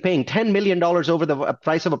clearly paying $10 million over the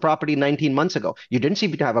price of a property 19 months ago? You didn't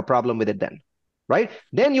seem to have a problem with it then, right?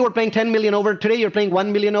 Then you were paying 10 million over. Today you're paying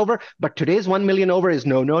 1 million over, but today's 1 million over is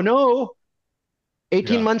no.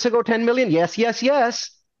 18 months ago, 10 million.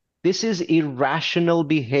 Yes. This is irrational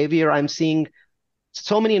behavior. I'm seeing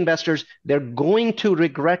so many investors, they're going to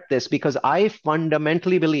regret this because I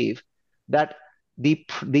fundamentally believe that the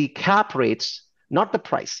cap rates, not the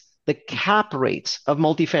price, the cap rates of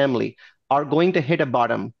multifamily are going to hit a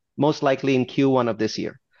bottom, most likely in Q1 of this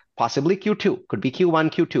year, possibly Q2, could be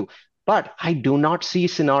Q1, Q2. But I do not see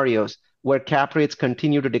scenarios where cap rates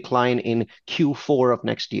continue to decline in Q4 of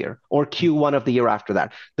next year or Q1 of the year after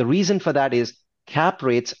that. The reason for that is cap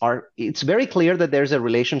rates it's very clear that there's a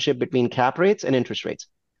relationship between cap rates and interest rates.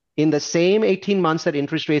 In the same 18 months that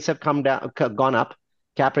interest rates have gone up,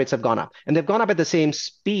 cap rates have gone up. And they've gone up at the same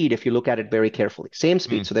speed if you look at it very carefully. Same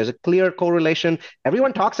speed. So there's a clear correlation.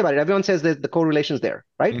 Everyone talks about it. Everyone says that the correlation's there,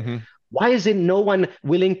 right? Why is it no one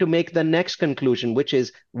willing to make the next conclusion, which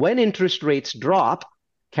is when interest rates drop,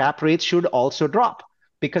 cap rates should also drop?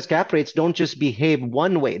 Because cap rates don't just behave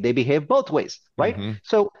one way. They behave both ways, right?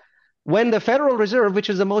 So when the Federal Reserve, which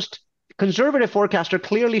is the most conservative forecaster,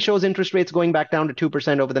 clearly shows interest rates going back down to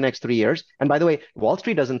 2% over the next 3 years. And by the way, Wall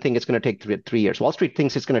Street doesn't think it's going to take 3 years. Wall Street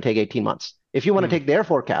thinks it's going to take 18 months. If you want to take their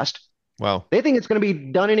forecast, they think it's going to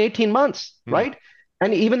be done in 18 months, right?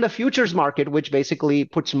 And even the futures market, which basically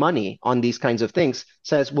puts money on these kinds of things,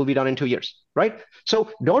 says we'll be done in 2 years, right? So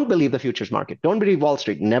don't believe the futures market. Don't believe Wall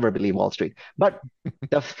Street. Never believe Wall Street. But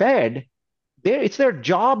the Fed, it's their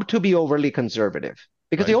job to be overly conservative.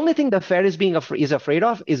 Because the only thing the Fed is afraid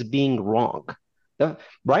of is being wrong,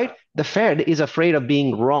 right? The Fed is afraid of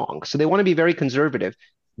being wrong. So they want to be very conservative.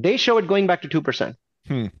 They show it going back to 2%.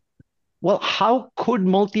 Well, how could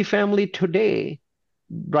multifamily today,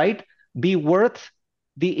 right, be worth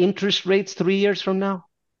the interest rates 3 years from now?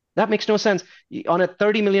 That makes no sense. On a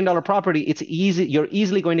 $30 million property, it's easy. You're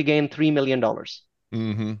easily going to gain $3 million,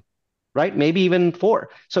 Mm-hmm. right? Maybe even four.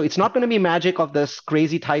 So it's not going to be magic of this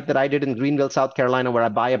crazy type that I did in Greenville, South Carolina, where I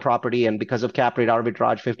buy a property and because of cap rate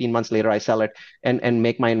arbitrage, 15 months later, I sell it and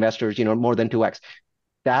make my investors, more than 2x.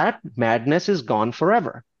 That madness is gone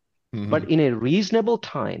forever. Mm-hmm. But in a reasonable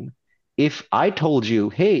time, if I told you,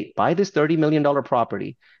 hey, buy this $30 million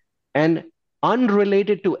property and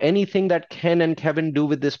unrelated to anything that Ken and Kevin do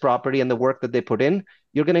with this property and the work that they put in,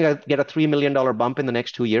 you're going to get a $3 million bump in the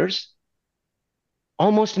next 2 years.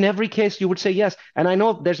 Almost in every case, you would say yes. And I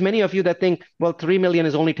know there's many of you that think, well, 3 million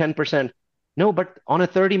is only 10%. No, but on a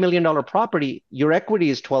 $30 million property, your equity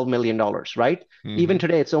is $12 million, right? Even Mm-hmm.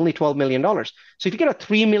 today, it's only $12 million. So if you get a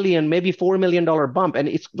 3 million, maybe $4 million bump, and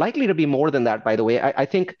it's likely to be more than that, by the way, I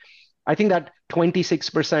think that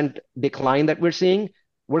 26% decline that we're seeing,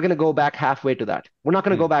 we're going to go back halfway to that. We're not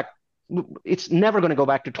going to go back. It's never going to go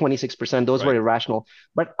back to 26%. Those were Right. irrational.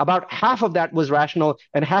 But about half of that was rational,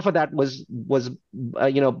 and half of that was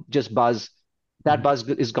just buzz. That Mm-hmm. buzz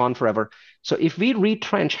is gone forever. So if we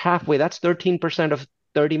retrench halfway, that's 13% of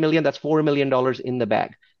 30 million. That's $4 million in the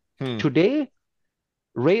bag. Hmm. Today,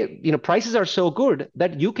 prices are so good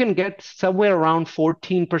that you can get somewhere around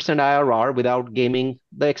 14% IRR without gaming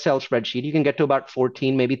the Excel spreadsheet. You can get to about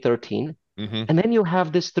 14, maybe 13. Mm-hmm. And then you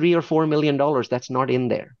have this $3 or $4 million that's not in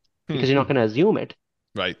there because you're not going to assume it,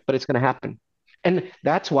 Right. but it's going to happen. And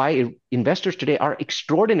that's why investors today are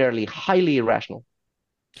extraordinarily highly irrational.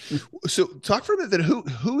 So talk for a minute then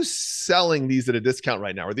who's selling these at a discount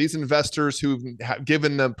right now? Are these investors who've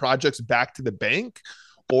given the projects back to the bank?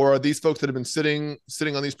 Or are these folks that have been sitting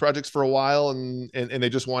on these projects for a while and they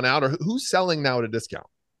just want out? Or who's selling now at a discount?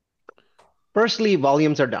 Firstly,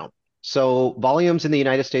 volumes are down. So volumes in the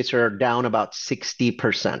United States are down about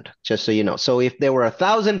 60%, just so you know. So if there were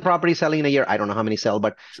 1,000 properties selling in a year, I don't know how many sell,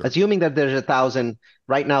 but Sure. assuming that there's 1,000,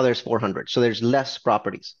 right now there's 400. So there's less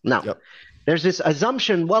properties. Now, Yep. there's this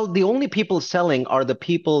assumption, well, the only people selling are the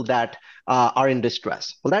people that are in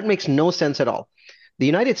distress. Well, that makes no sense at all. The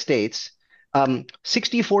United States,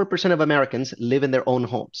 64% of Americans live in their own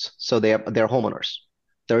homes. So they're homeowners.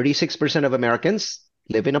 36% of Americans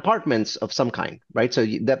live in apartments of some kind, right? So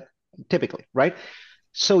that typically, right?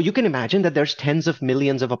 So you can imagine that there's tens of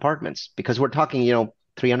millions of apartments because we're talking,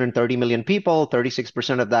 330 million people,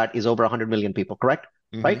 36% of that is over 100 million people, correct?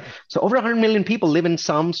 Right? Mm-hmm. So over 100 million people live in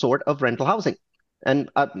some sort of rental housing. And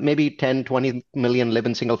maybe 10, 20 million live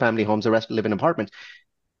in single family homes, the rest live in apartments.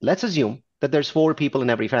 Let's assume that there's 4 people in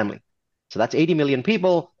every family. So that's 80 million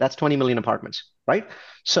people, that's 20 million apartments, right?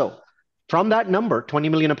 So from that number, 20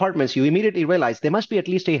 million apartments, you immediately realize there must be at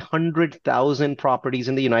least 100,000 properties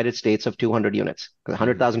in the United States of 200 units. Because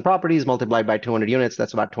 100,000 properties multiplied by 200 units,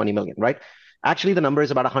 that's about 20 million, right? Actually, the number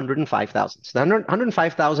is about 105,000. So the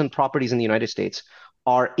 105,000 properties in the United States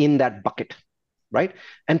are in that bucket, right?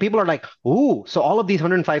 And people are like, ooh, so all of these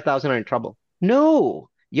 105,000 are in trouble. No,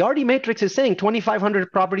 Yardi Matrix is saying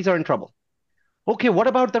 2,500 properties are in trouble. Okay, what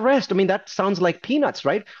about the rest? I mean, that sounds like peanuts,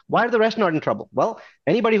 right? Why are the rest not in trouble? Well,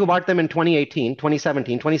 anybody who bought them in 2018,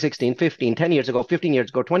 2017, 2016, 15, 10 years ago, 15 years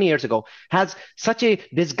ago, 20 years ago has such a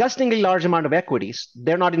disgustingly large amount of equities.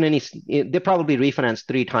 They're not in any, they probably refinanced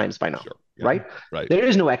 3 times by now, Sure. Yeah. right? Right. There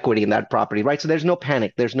is no equity in that property, right? So there's no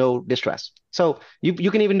panic, there's no distress. So you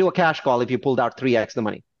can even do a cash call if you pulled out 3x the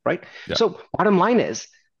money, right? Yeah. So bottom line is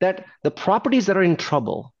that the properties that are in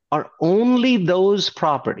trouble are only those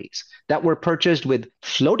properties that were purchased with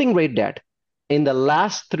floating rate debt in the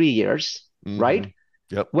last 3 years, right?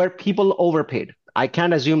 Yep. Where people overpaid. I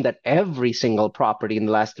can't assume that every single property in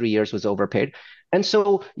the last 3 years was overpaid. And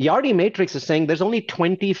so Yardi Matrix is saying there's only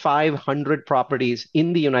 2,500 properties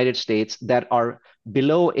in the United States that are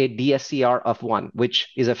below a DSCR of 1, which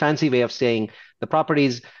is a fancy way of saying the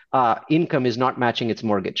property's income is not matching its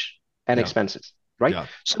mortgage and Yeah. expenses, right? Yeah.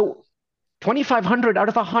 So 2,500 out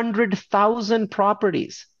of 100,000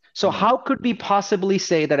 properties. So how could we possibly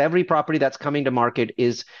say that every property that's coming to market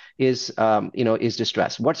is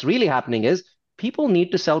distressed? What's really happening is people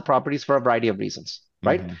need to sell properties for a variety of reasons,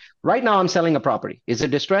 right? Mhm. Right now, I'm selling a property. Is it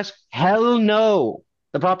distressed? Hell no.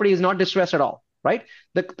 The property is not distressed at all, right?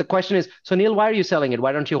 The question is, so Neal, why are you selling it?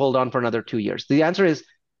 Why don't you hold on for another 2 years? The answer is,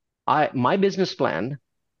 my business plan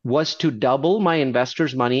was to double my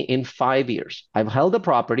investors' money in 5 years. I've held the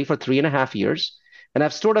property for 3.5 years, and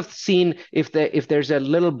I've sort of seen if there's a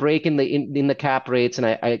little break in the cap rates, and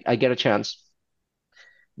I get a chance.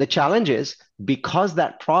 The challenge is because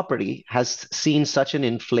that property has seen such an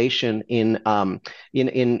inflation in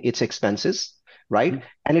its expenses, right? Mhm.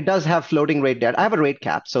 And it does have floating rate debt. I have a rate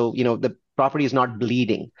cap, so the property is not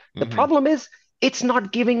bleeding. The Hmm. problem is it's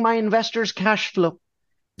not giving my investors cash flow.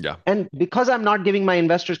 Yeah. And because I'm not giving my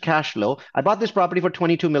investors cash flow, I bought this property for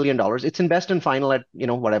 $22 million. It's in best and final at,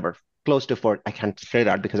 whatever, close to four. I can't say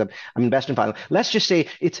that because I'm in best and final. Let's just say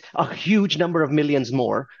it's a huge number of millions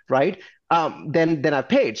more, right? Than I've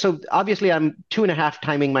paid. So obviously I'm 2.5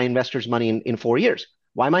 timing my investors' money in 4 years.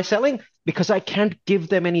 Why am I selling? Because I can't give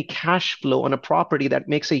them any cash flow on a property that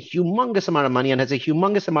makes a humongous amount of money and has a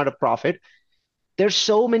humongous amount of profit. There's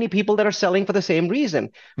so many people that are selling for the same reason.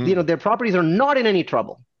 Hmm. Their properties are not in any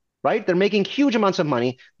trouble, right? They're making huge amounts of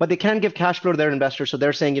money, but they can't give cash flow to their investors. So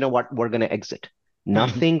they're saying, you know what, we're going to exit. Hmm.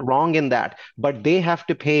 Nothing wrong in that, but they have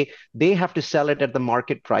to pay, they have to sell it at the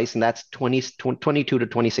market price, and that's 22 to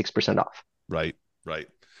 26% off. Right. Right.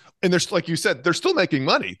 And there's, like you said, they're still making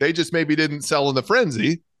money. They just maybe didn't sell in the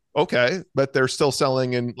frenzy. Okay. But they're still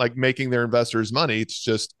selling and like making their investors money. It's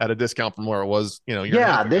just at a discount from where it was, a year and a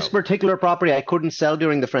Yeah, half this ago. particular property I couldn't sell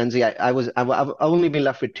during the frenzy. I've only been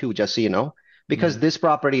left with two, just so you know, because Hmm. this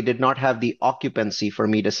property did not have the occupancy for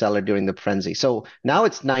me to sell it during the frenzy. So now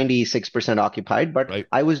it's 96% occupied, but Right.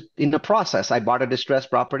 I was in the process. I bought a distressed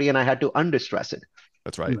property and I had to undistress it.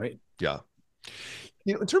 That's right. Right. Yeah.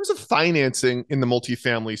 In terms of financing in the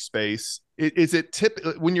multifamily space, is it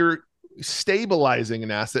when you're stabilizing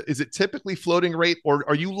an asset, is it typically floating rate, or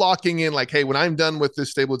are you locking in like, hey, when I'm done with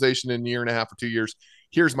this stabilization in a year and a half or 2 years,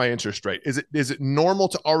 here's my interest rate? Is it normal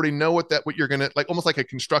to already know what you're gonna, like, almost like a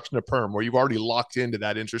construction of perm where you've already locked into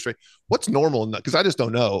that interest rate? What's normal in that? Because I just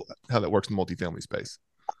don't know how that works in the multifamily space.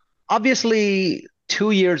 Obviously,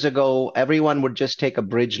 2 years ago, everyone would just take a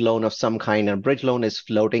bridge loan of some kind. And a bridge loan is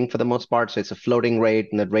floating for the most part. So it's a floating rate,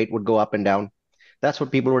 and the rate would go up and down. That's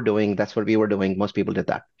what people were doing. That's what we were doing. Most people did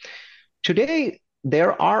that. Today,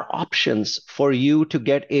 there are options for you to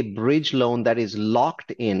get a bridge loan that is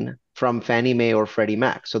locked in from Fannie Mae or Freddie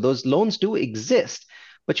Mac. So those loans do exist,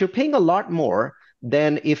 but you're paying a lot more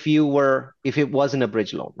than if it wasn't a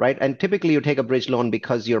bridge loan, right? And typically you take a bridge loan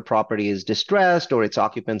because your property is distressed or its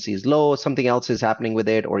occupancy is low, something else is happening with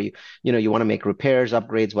it, or you want to make repairs,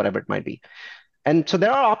 upgrades, whatever it might be. And so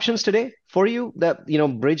there are options today for you that,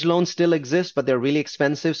 bridge loans still exist, but they're really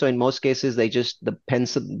expensive. So in most cases,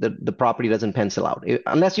 the property doesn't pencil out.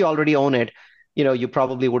 Unless you already own it, you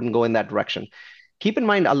probably wouldn't go in that direction. Keep in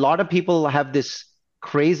mind, a lot of people have this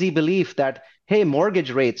crazy belief that, hey, mortgage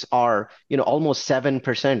rates are, almost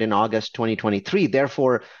 7% in August 2023.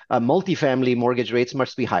 Therefore, multifamily mortgage rates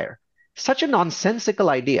must be higher. Such a nonsensical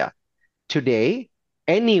idea. Today,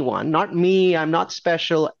 anyone, not me, I'm not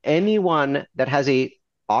special, anyone that has a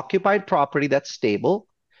occupied property that's stable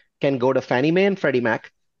can go to Fannie Mae and Freddie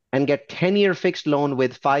Mac and get 10-year fixed loan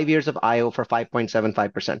with 5 years of IO for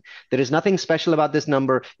 5.75%. There is nothing special about this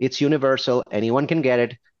number. It's universal. Anyone can get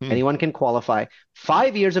it. Hmm. Anyone can qualify.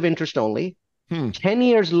 5 years of interest only, Hmm. 10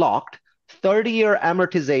 years locked, 30-year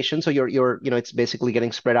amortization. So it's basically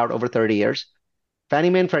getting spread out over 30 years. Fannie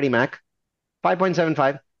Mae and Freddie Mac,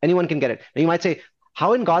 5.75. Anyone can get it. And you might say,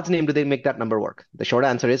 how in God's name do they make that number work? The short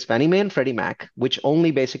answer is Fannie Mae and Freddie Mac, which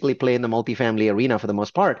only basically play in the multifamily arena for the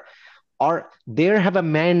most part, have a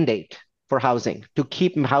mandate for housing to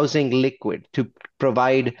keep housing liquid, to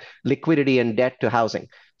provide liquidity and debt to housing.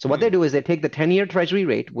 So what Hmm. they do is they take the 10-year treasury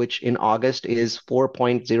rate, which in August is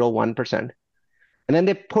 4.01%, and then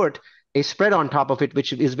they put a spread on top of it,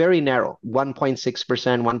 which is very narrow,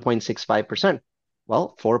 1.6%, 1.65%.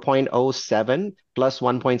 Well, 4.07 plus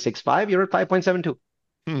 1.65, you're at 5.72,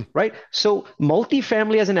 Hmm. right? So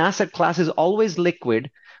multifamily as an asset class is always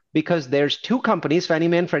liquid because there's two companies, Fannie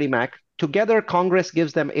Mae and Freddie Mac. Together, Congress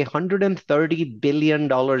gives them $130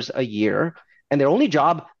 billion a year, and their only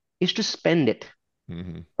job is to spend it,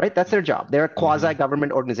 Hmm. right? That's their job. They're a Hmm.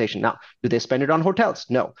 quasi-government organization. Now, do they spend it on hotels?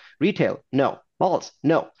 No. Retail? No. Malls?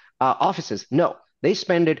 No. Offices? No. They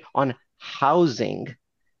spend it on housing,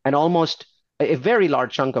 and almost a very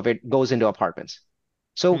large chunk of it goes into apartments.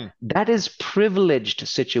 So Hmm. that is privileged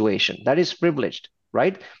situation. That is privileged,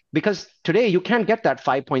 right? Because today you can't get that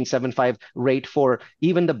 5.75 rate for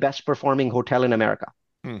even the best performing hotel in America.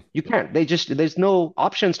 Hmm. You can't. There's no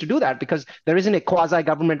options to do that because there isn't a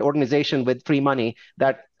quasi-government organization with free money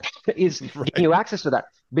that is giving Right. you access to that.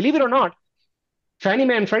 Believe it or not, Fannie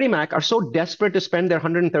Mae and Freddie Mac are so desperate to spend their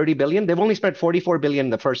 130 billion, they've only spent 44 billion in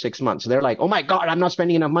the first 6 months. They're like, oh my God, I'm not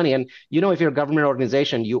spending enough money. And if you're a government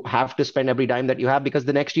organization, you have to spend every dime that you have because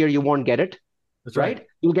the next year you won't get it, That's right. right?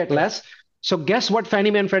 You'll get less. So guess what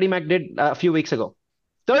Fannie Mae and Freddie Mac did a few weeks ago?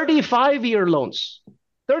 35-year loans.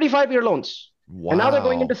 35-year loans. And now they're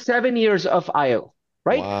going into Wow. 7 years of IO,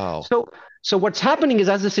 right? Wow. So what's happening is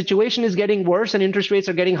as the situation is getting worse and interest rates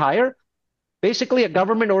are getting higher, Basically, a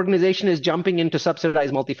government organization is jumping in to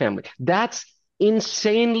subsidize multifamily. That's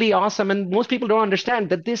insanely awesome. And most people don't understand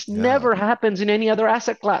that this never happens in any other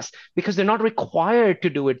asset class because they're not required to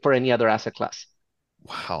do it for any other asset class.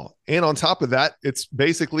 Wow. And on top of that, it's on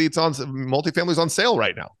multifamily's on sale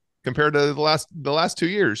right now compared to the last 2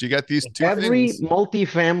 years. You got these two Every things.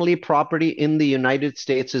 multifamily property in the United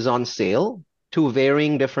States is on sale to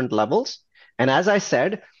varying different levels. And as I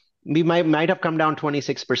said, we might have come down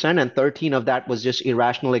 26%, and 13 of that was just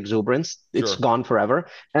irrational exuberance. It's gone forever.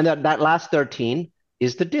 And that last 13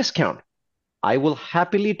 is the discount. I will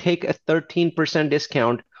happily take a 13%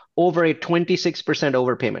 discount over a 26%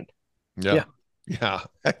 overpayment. Yeah.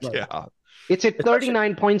 Heck Right. yeah. It's a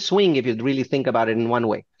 39-point swing if you really think about it in one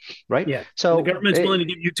way, right? Yeah. So the government's willing to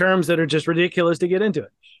give you terms that are just ridiculous to get into it.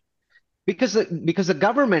 Because the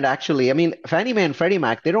government actually, I mean, Fannie Mae and Freddie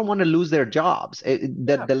Mac, they don't want to lose their jobs.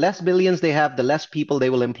 The less billions they have, the less people they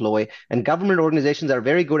will employ. And government organizations are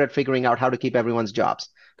very good at figuring out how to keep everyone's jobs.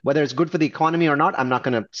 Whether it's good for the economy or not, I'm not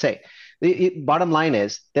going to say. Bottom line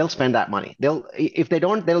is they'll spend that money. If they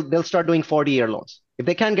don't, they'll start doing 40-year loans. If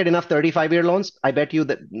they can't get enough 35-year loans, I bet you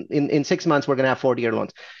that in 6 months we're going to have 40-year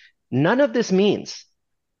loans. None of this means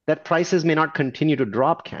that prices may not continue to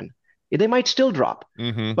drop, Ken. They might still drop.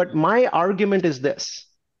 Mm-hmm. But my argument is this.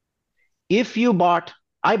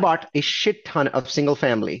 I bought a shit ton of single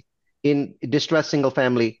family in distressed single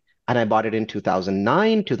family, and I bought it in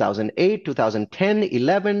 2009, 2008, 2010,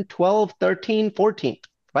 11, 12, 13, 14,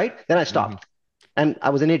 right? Then I stopped. Mm-hmm. And I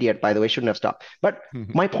was an idiot, by the way, shouldn't have stopped. But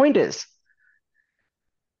my point is,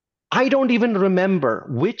 I don't even remember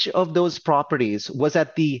which of those properties was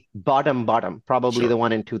at the bottom, probably the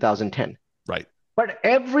one in 2010. Right. But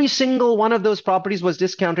every single one of those properties was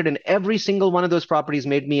discounted, and every single one of those properties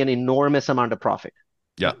made me an enormous amount of profit.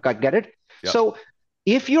 Yeah. Get it? Yeah. So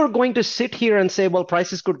if you're going to sit here and say, well,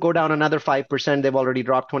 prices could go down another 5%, they've already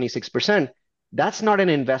dropped 26%, that's not an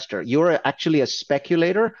investor. You're actually a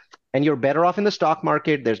speculator, and you're better off in the stock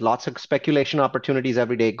market. There's lots of speculation opportunities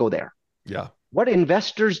every day. Go there. Yeah. What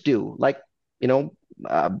investors do, like,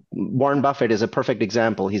 Warren Buffett is a perfect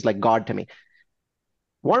example. He's like God to me.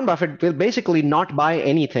 Warren Buffett will basically not buy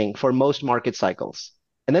anything for most market cycles.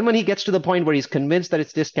 And then when he gets to the point where he's convinced that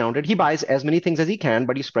it's discounted, he buys as many things as he can,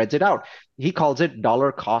 but he spreads it out. He calls it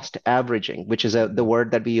dollar cost averaging, which is the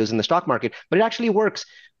word that we use in the stock market, but it actually works.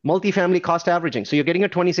 Multifamily cost averaging. So you're getting a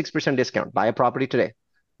 26% discount. Buy a property today.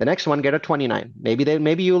 The next one, get a 29.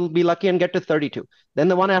 Maybe you'll be lucky and get to 32. Then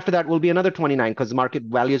the one after that will be another 29 because the market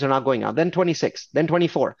values are not going up. Then 26, then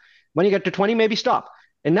 24. When you get to 20, maybe stop.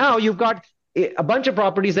 And now you've got a bunch of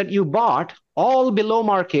properties that you bought all below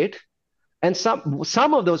market, and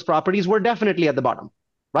some of those properties were definitely at the bottom,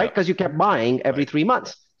 right? Because you kept buying every 3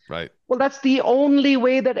 months. Right. Well, that's the only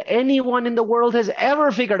way that anyone in the world has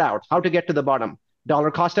ever figured out how to get to the bottom,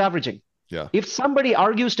 dollar cost averaging. Yeah. If somebody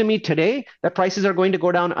argues to me today that prices are going to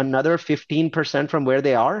go down another 15% from where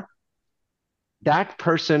they are, that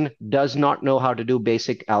person does not know how to do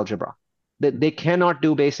basic algebra. They cannot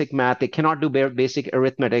do basic math. They cannot do basic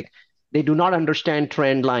arithmetic. They do not understand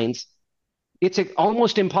trend lines. It's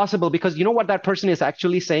almost impossible because you know what that person is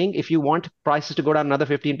actually saying? If you want prices to go down another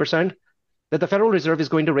 15%, that the Federal Reserve is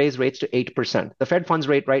going to raise rates to 8%. The Fed funds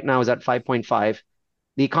rate right now is at 5.5.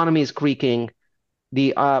 The economy is creaking.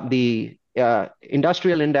 The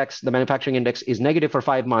industrial index, the manufacturing index, is negative for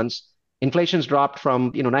 5 months. Inflation's dropped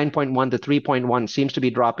from 9.1 to 3.1, seems to be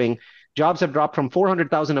dropping. Jobs have dropped from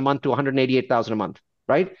 400,000 a month to 188,000 a month,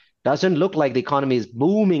 right? Doesn't look like the economy is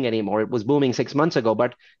booming anymore. It was booming 6 months ago,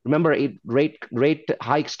 but remember, rate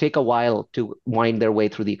hikes take a while to wind their way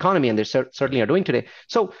through the economy, and they certainly are doing today.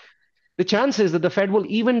 So the chances that the Fed will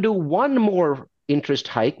even do one more interest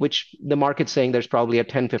hike, which the market's saying there's probably a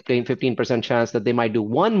 10, 15% chance that they might do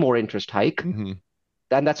one more interest hike, Mm-hmm.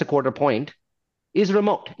 and that's a quarter point, is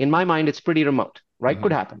remote. In my mind, it's pretty remote, right? Mm-hmm.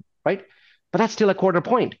 Could happen, right? But that's still a quarter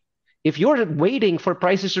point. If you're waiting for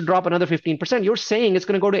prices to drop another 15%, you're saying it's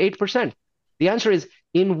going to go to 8%. The answer is,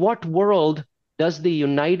 in what world does the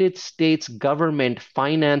United States government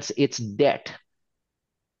finance its debt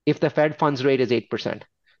if the Fed funds rate is 8%?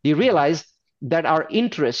 Do you realize that our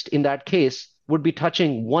interest in that case would be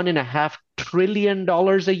touching $1.5 trillion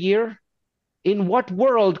a year? In what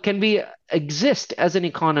world can we exist as an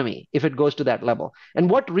economy if it goes to that level? And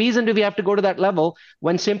what reason do we have to go to that level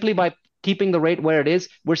when simply by keeping the rate where it is,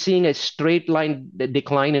 we're seeing a straight line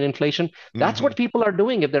decline in inflation? That's Mm-hmm. what people are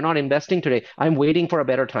doing if they're not investing today. I'm waiting for a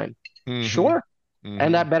better time. Mm-hmm. Sure. Mm-hmm.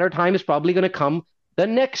 And that better time is probably going to come the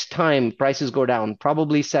next time prices go down,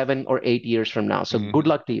 probably 7 or 8 years from now. So good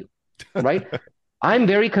luck to you, right? I'm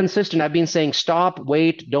very consistent. I've been saying, stop,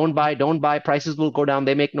 wait, don't buy. Prices will go down.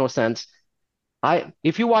 They make no sense.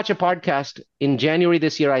 If you watch a podcast in January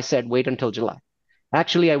this year, I said wait until July.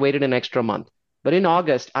 Actually, I waited an extra month. But in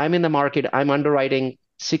August, I'm in the market. I'm underwriting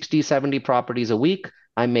 60, 70 properties a week.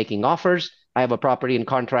 I'm making offers. I have a property in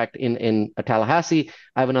contract in Tallahassee.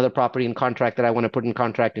 I have another property in contract that I want to put in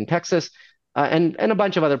contract in Texas, and a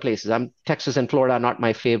bunch of other places. Texas and Florida are not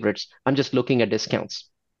my favorites. I'm just looking at discounts,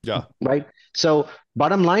 Yeah. right? So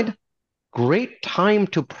bottom line, great time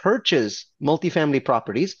to purchase multifamily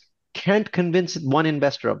properties. Can't convince one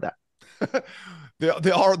investor of that.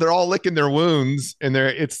 They're all licking their wounds, and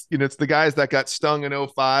it's the guys that got stung in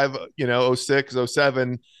 05, 06,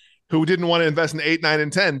 07, who didn't want to invest in 8, 9,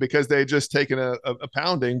 and 10 because they had just taken a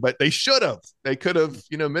pounding, but they should have. They could have,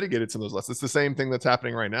 mitigated some of those losses. It's the same thing that's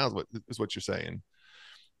happening right now is what you're saying.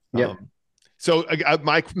 Yeah. So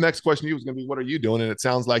my next question to you was going to be, what are you doing? And it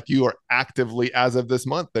sounds like you are actively, as of this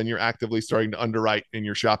month, then you're actively starting to underwrite and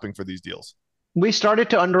you're shopping for these deals. We started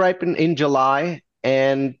to underwrite in July,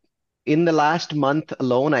 and in the last month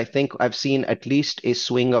alone, I think I've seen at least a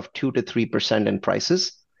swing of 2 to 3% in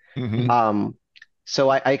prices. Mm-hmm. So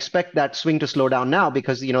I expect that swing to slow down now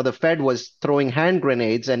because the Fed was throwing hand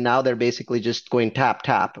grenades and now they're basically just going tap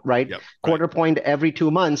tap, right? Yep, Quarter point every 2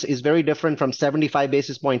 months is very different from 75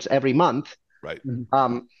 basis points every month. Right.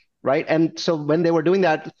 Right. And so when they were doing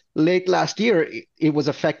that late last year, it was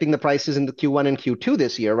affecting the prices in the Q1 and Q2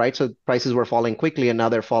 this year, right? So prices were falling quickly and now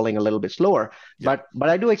they're falling a little bit slower. Yep. But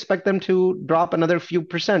I do expect them to drop another few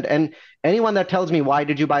percent. And anyone that tells me, why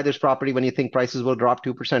did you buy this property when you think prices will drop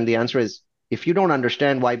 2%? The answer is, if you don't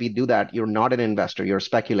understand why we do that, you're not an investor, you're a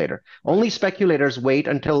speculator. Right. Only speculators wait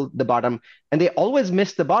until the bottom, and they always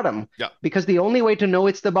miss the bottom. Yeah. Because the only way to know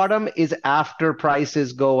it's the bottom is after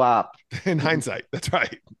prices go up. In hindsight, that's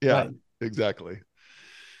right. Yeah, right. Exactly.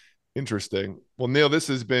 Interesting. Well, Neal, this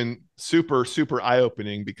has been super, super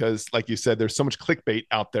eye-opening because, like you said, there's so much clickbait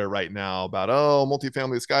out there right now about,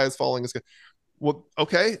 multifamily, the sky is falling. Well,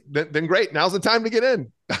 okay, then great. Now's the time to get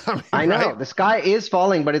in. I know, right? The sky is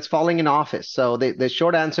falling, but it's falling in office. So the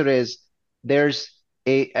short answer is there's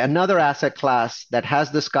another asset class that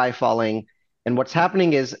has the sky falling. And what's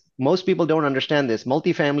happening is most people don't understand this.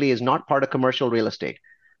 Multifamily is not part of commercial real estate.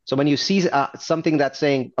 So when you see something that's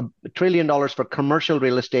saying $1 trillion for commercial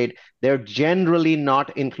real estate, they're generally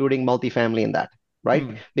not including multifamily in that.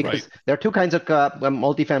 Right? Because there are two kinds of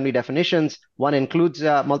multifamily definitions. One includes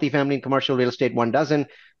multifamily in commercial real estate, one doesn't.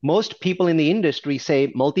 Most people in the industry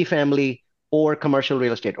say multifamily or commercial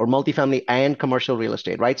real estate, or multifamily and commercial real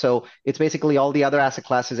estate, right? So it's basically all the other asset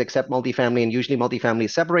classes except multifamily, and usually multifamily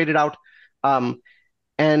is separated out.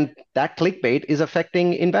 And that clickbait is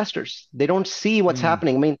affecting investors. They don't see what's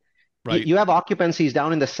happening. I mean, you have occupancies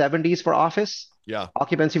down in the 70s for office. Yeah.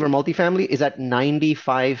 Occupancy for multifamily is at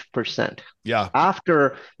 95%. Yeah.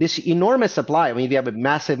 After this enormous supply, I mean, we have a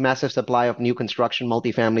massive, massive supply of new construction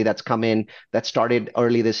multifamily that's come in, that started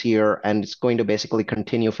early this year, and it's going to basically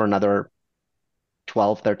continue for another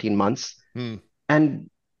 12, 13 months. And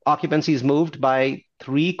occupancy is moved by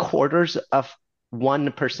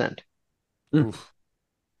 0.75%. Oof.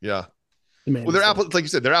 Yeah. Well, they're apples, like you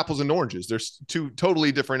said, they're apples and oranges. There's two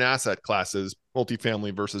totally different asset classes,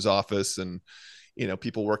 multifamily versus office, and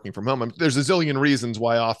people working from home. There's a zillion reasons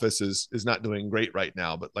why office is not doing great right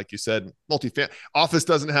now. But like you said, office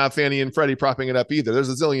doesn't have Fannie and Freddie propping it up either. There's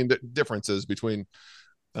a zillion differences between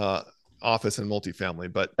office and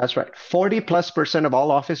multifamily. But that's right. 40+% of all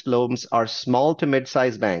office loans are small to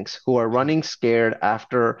mid-sized banks who are running scared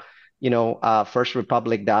after First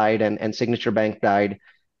Republic died and Signature Bank died.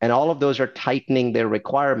 And all of those are tightening their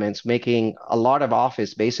requirements, making a lot of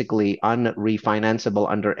office basically unrefinanceable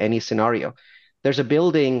under any scenario. There's a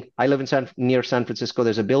building, I live near San Francisco.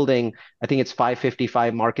 There's a building, I think it's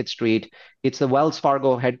 555 Market Street. It's the Wells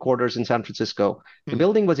Fargo headquarters in San Francisco. The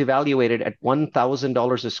building was evaluated at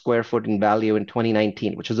 $1,000 a square foot in value in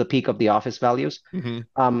 2019, which was the peak of the office values. And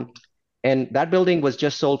that building was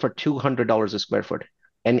just sold for $200 a square foot,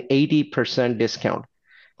 an 80% discount.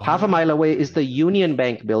 Half a mile away is the Union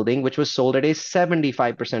Bank building, which was sold at a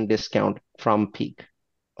 75% discount from peak.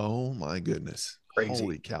 Oh my goodness. Crazy.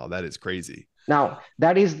 Holy cow, that is crazy. Now,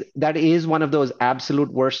 that is one of those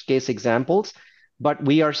absolute worst case examples, but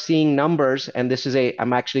we are seeing numbers, and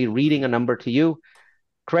I'm actually reading a number to you.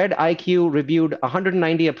 Cred IQ reviewed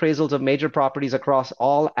 190 appraisals of major properties across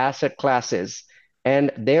all asset classes,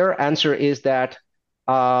 and their answer is that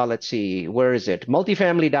let's see, where is it?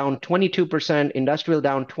 Multifamily down 22%, industrial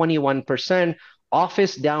down 21%,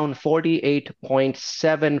 office down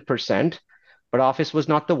 48.7%, but office was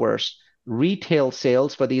not the worst. Retail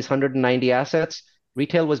sales for these 190 assets,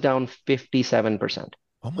 retail was down 57%.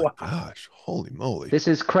 Oh my Wow. gosh. Holy moly. This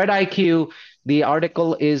is CredIQ. The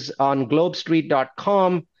article is on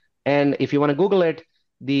globestreet.com. And if you want to Google it,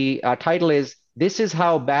 the title is This is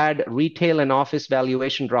How Bad Retail and Office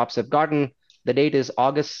Valuation Drops Have Gotten. The date is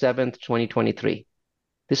August 7th, 2023.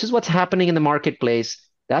 This is what's happening in the marketplace.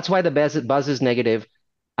 That's why the buzz is negative.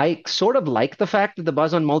 I sort of like the fact that the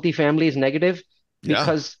buzz on multifamily is negative Yeah.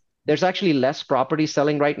 because there's actually less property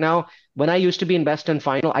selling right now. When I used to be in best and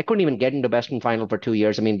final, I couldn't even get into best and final for 2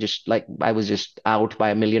 years. I mean, just like I was just out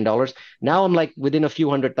by $1 million. Now I'm like within a few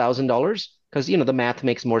 $100,000 because the math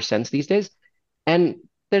makes more sense these days. And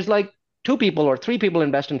there's like two people or three people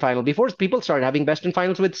in best and final. Before people started having best and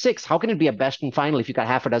finals with six. How can it be a best and final if you got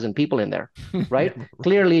half a dozen people in there, right?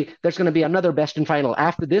 Clearly, there's going to be another best and final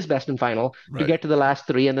after this best and final to get to the last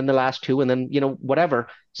three and then the last two and then, whatever.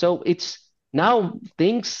 So it's now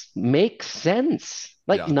things make sense.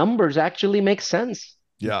 Like numbers actually make sense.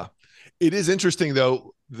 Yeah. It is interesting,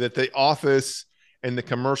 though, that the office and the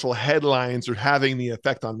commercial headlines are having the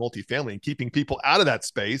effect on multifamily and keeping people out of that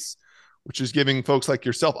space, which is giving folks like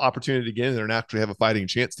yourself opportunity to get in there and actually have a fighting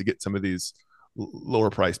chance to get some of these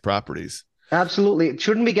lower priced properties. Absolutely.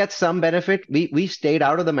 Shouldn't we get some benefit? We stayed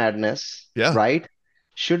out of the madness, right?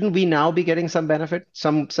 Shouldn't we now be getting some benefit?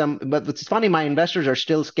 But it's funny, my investors are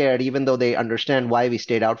still scared, even though they understand why we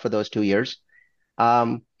stayed out for those 2 years.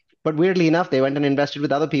 But weirdly enough, they went and invested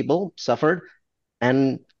with other people, suffered,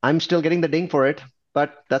 and I'm still getting the ding for it.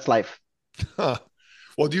 But that's life. Huh.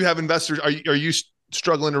 Well, do you have investors? Are you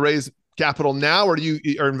struggling to raise capital now, or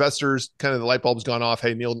are investors kind of the light bulb's gone off?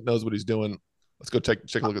 Hey, Neal knows what he's doing. Let's go take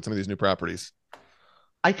a look at some of these new properties.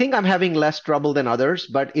 I think I'm having less trouble than others,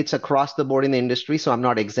 but it's across the board in the industry, so I'm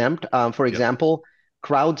not exempt. For example,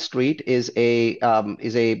 CrowdStreet is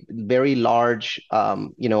a very large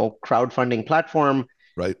crowdfunding platform.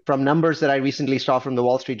 Right. From numbers that I recently saw from the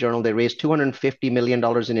Wall Street Journal, they raised $250 million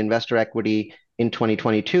in investor equity in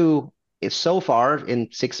 2022. So far, in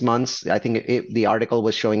 6 months, I think the article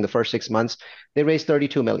was showing the first 6 months, they raised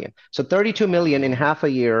 32 million. So 32 million in half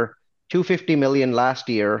a year, 250 million last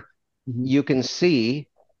year. Mm-hmm. You can see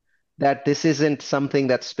that this isn't something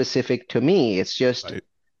that's specific to me. It's just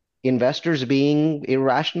investors being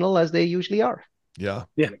irrational as they usually are. Yeah.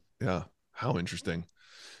 How interesting.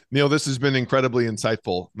 Neal, this has been incredibly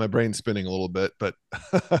insightful. My brain's spinning a little bit, but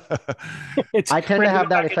I tend to have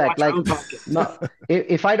that effect. Like, no,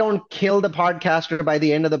 if I don't kill the podcaster by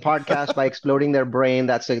the end of the podcast by exploding their brain,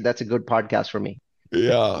 that's a good podcast for me.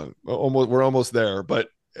 Yeah, we're almost there, but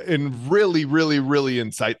really, really, really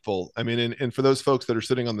insightful. I mean, and for those folks that are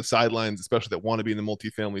sitting on the sidelines, especially that want to be in the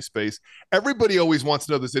multifamily space, everybody always wants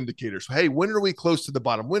to know this indicator. So, hey, when are we close to the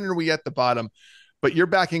bottom? When are we at the bottom? But you're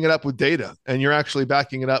backing it up with data, and you're actually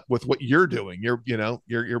backing it up with what you're doing.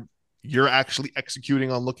 You're actually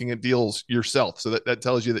executing on looking at deals yourself. So that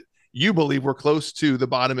tells you that you believe we're close to the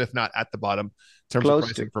bottom, if not at the bottom, in terms of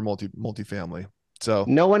pricing for multifamily. So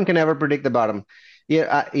no one can ever predict the bottom.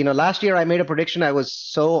 Yeah, last year I made a prediction. I was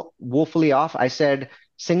so woefully off. I said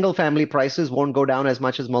single family prices won't go down as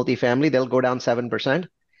much as multifamily. They'll go down 7%.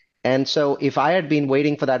 And so if I had been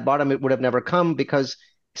waiting for that bottom, it would have never come because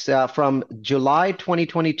from July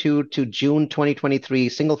 2022 to June 2023,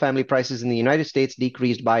 single family prices in the United States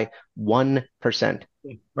decreased by 1%.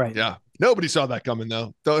 Right. Yeah. Nobody saw that coming,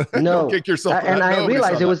 though. Don't kick yourself. And I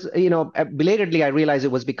realized it was, belatedly, I realized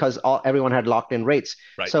it was because everyone had locked in rates.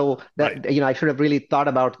 Right. So that, I should have really thought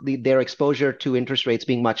about their exposure to interest rates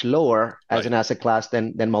being much lower as an asset class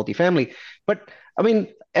than multifamily. But I mean,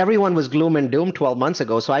 everyone was gloom and doom 12 months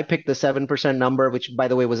ago. So I picked the 7% number, which, by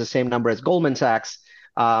the way, was the same number as Goldman Sachs.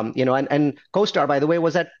 And CoStar, by the way,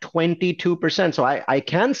 was at 22%. So I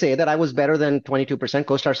can say that I was better than 22%.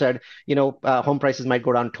 CoStar said, home prices might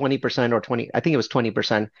go down 20% or 20. I think it was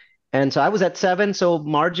 20%. And so I was at 7. So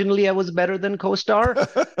marginally, I was better than CoStar,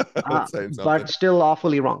 but still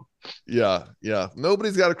awfully wrong. Yeah.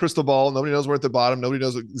 Nobody's got a crystal ball. Nobody knows we're at the bottom. Nobody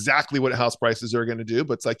knows exactly what house prices are going to do.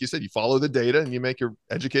 But it's like you said, you follow the data and you make your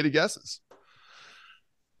educated guesses.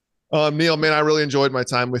 Neal, man, I really enjoyed my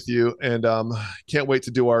time with you, and can't wait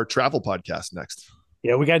to do our travel podcast next.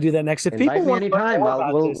 Yeah, we got to do that next. If Invite people me anytime,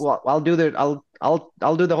 I'll do the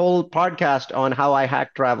whole podcast on how I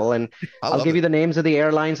hack travel, and I'll give you the names of the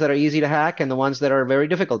airlines that are easy to hack and the ones that are very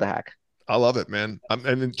difficult to hack. I love it, man.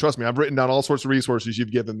 And trust me, I've written down all sorts of resources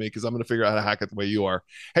you've given me because I'm going to figure out how to hack it the way you are.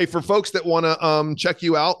 Hey, for folks that want to check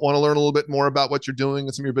you out, want to learn a little bit more about what you're doing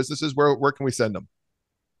and some of your businesses, where can we send them?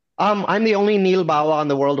 I'm the only Neal Bawa on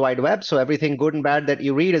the World Wide Web, so everything good and bad that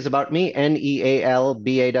you read is about me.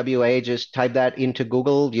 NEALBAWA. Just type that into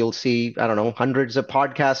Google. You'll see, I don't know, hundreds of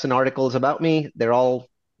podcasts and articles about me. They're all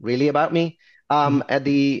really about me. And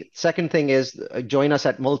the second thing is join us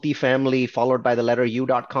at Multifamily, followed by the letter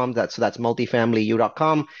u.com. That's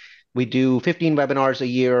multifamilyu.com. We do 15 webinars a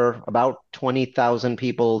year. About 20,000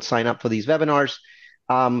 people sign up for these webinars.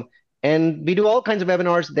 And we do all kinds of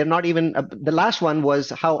webinars. They're not even, the last one was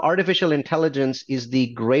how artificial intelligence is the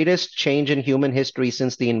greatest change in human history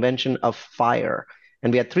since the invention of fire.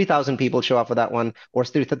 And we had 3,000 people show up for that one, or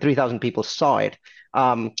 3,000 people saw it.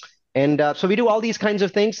 So we do all these kinds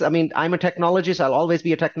of things. I mean, I'm a technologist. I'll always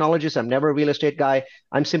be a technologist. I'm never a real estate guy.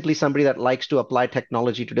 I'm simply somebody that likes to apply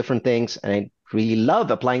technology to different things. And I really love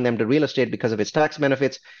applying them to real estate because of its tax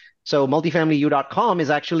benefits. So multifamilyu.com is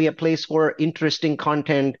actually a place for interesting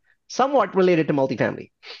content somewhat related to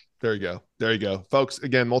multifamily. There you go. There you go. Folks,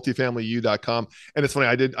 again, multifamilyu.com. And it's funny,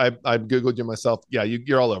 I Googled you myself. Yeah,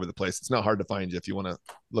 you're all over the place. It's not hard to find you if you want to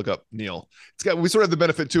look up Neal. We sort of have the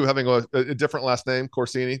benefit, too, of having a different last name,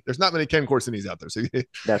 Corsini. There's not many Ken Corsinis out there. So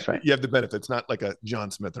that's right. You have the benefit. It's not like a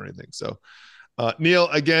John Smith or anything. So, Neal,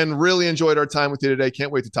 again, really enjoyed our time with you today.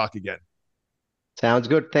 Can't wait to talk again. Sounds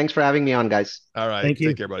good. Thanks for having me on, guys. All right. Thank you.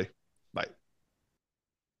 Take care, buddy. Bye.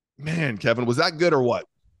 Man, Kevin, was that good or what?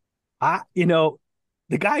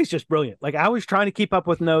 The guy's just brilliant. Like, I was trying to keep up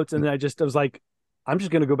with notes, and I was like, I'm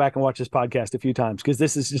just going to go back and watch this podcast a few times because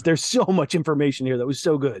there's so much information here that was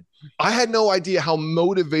so good. I had no idea how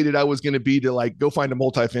motivated I was going to be to go find a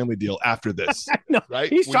multifamily deal after this. No, right?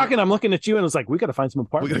 He's talking. I'm looking at you and it's like, we got to find some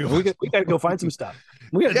apartments. We got to go find some stuff.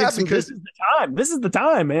 We got to because this is the time. This is the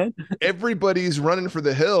time, man. Everybody's running for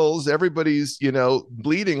the hills. Everybody's,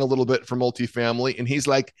 bleeding a little bit for multifamily. And he's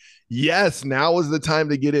like, yes, now is the time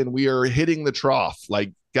to get in. We are hitting the trough.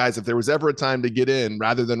 Like, guys, if there was ever a time to get in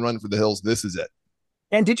rather than run for the hills, this is it.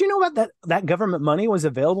 And did you know about that government money was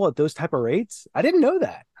available at those type of rates? I didn't know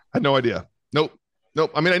that. I had no idea. Nope.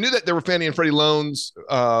 I mean, I knew that there were Fannie and Freddie loans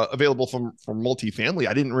available from multifamily.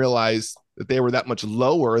 I didn't realize that they were that much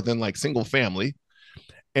lower than like single family,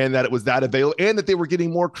 and that it was that available, and that they were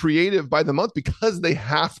getting more creative by the month because they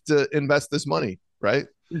have to invest this money, right?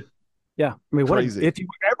 Yeah. I mean, if you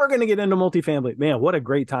were ever going to get into multifamily, man, what a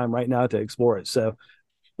great time right now to explore it. So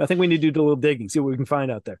I think we need to do a little digging, see what we can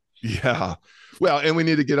find out there. Yeah. Well, and we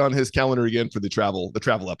need to get on his calendar again for the travel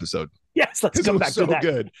episode. Yes, let's come back to that.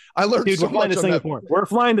 Good. I learned so much on that. We're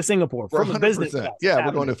flying to Singapore for the business. Yeah,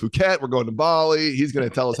 we're going to Phuket. We're going to Bali. He's going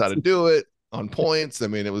to tell us how to do it on points. I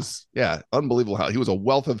mean, it was, unbelievable how he's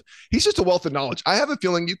just a wealth of knowledge. I have a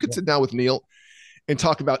feeling you could sit down with Neal and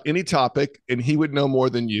talk about any topic and he would know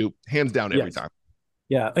more than you, hands down, every time.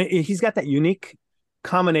 Yeah. He's got that unique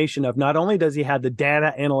combination of not only does he have the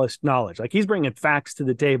data analyst knowledge, like he's bringing facts to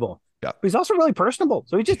the table, but he's also really personable.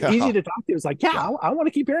 So he's just easy to talk to. It's like, I want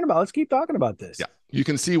to keep hearing about it. Let's keep talking about this. Yeah. You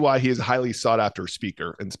can see why he is a highly sought after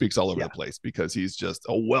speaker and speaks all over the place because he's just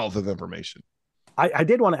a wealth of information. I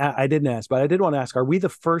didn't ask, are we the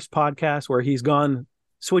first podcast where he's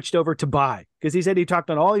switched over to buy? Because he said he talked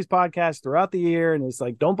on all these podcasts throughout the year and it's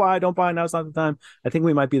like, don't buy. Now's not the time. I think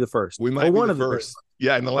we might be the first. We might be one of the first.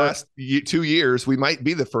 Yeah, in the last 2 years, we might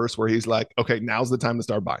be the first where he's like, okay, now's the time to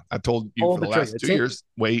start buying. I've told you for the last 2 years,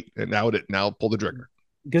 wait, and now pull the trigger.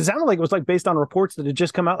 Because it sounded like it was based on reports that had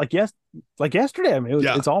just come out yesterday. I mean,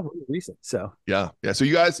 it's all really recent. So yeah. So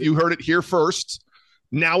you guys, you heard it here first.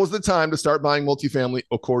 Now is the time to start buying multifamily,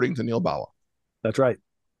 according to Neal Bawa. That's right.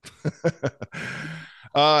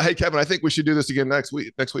 Hey, Kevin, I think we should do this again next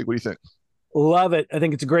week. What do you think? Love it. I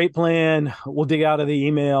think it's a great plan. We'll dig out of the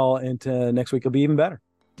email and next week will be even better.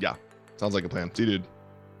 Yeah. Sounds like a plan. See you, dude.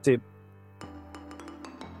 See you.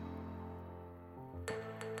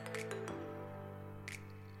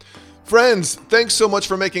 Friends, thanks so much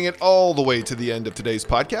for making it all the way to the end of today's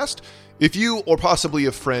podcast. If you or possibly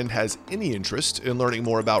a friend has any interest in learning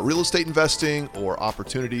more about real estate investing or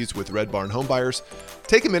opportunities with Red Barn home buyers,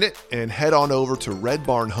 take a minute and head on over to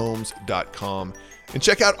redbarnhomes.com and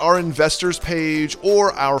check out our investors page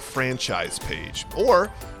or our franchise page, or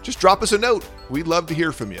just drop us a note. We'd love to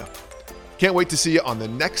hear from you. Can't wait to see you on the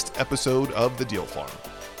next episode of The Deal Farm.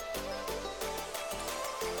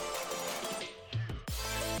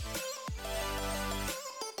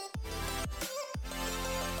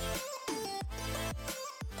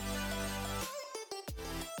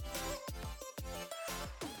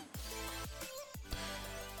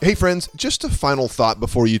 Hey friends, just a final thought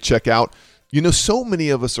before you check out. So many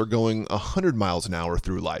of us are going 100 miles an hour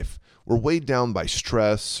through life. We're weighed down by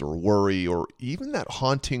stress or worry or even that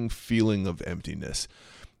haunting feeling of emptiness.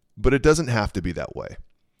 But it doesn't have to be that way.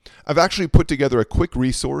 I've actually put together a quick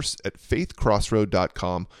resource at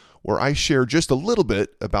faithcrossroad.com where I share just a little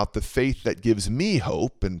bit about the faith that gives me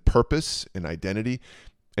hope and purpose and identity,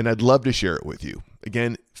 and I'd love to share it with you.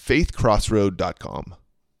 Again, faithcrossroad.com.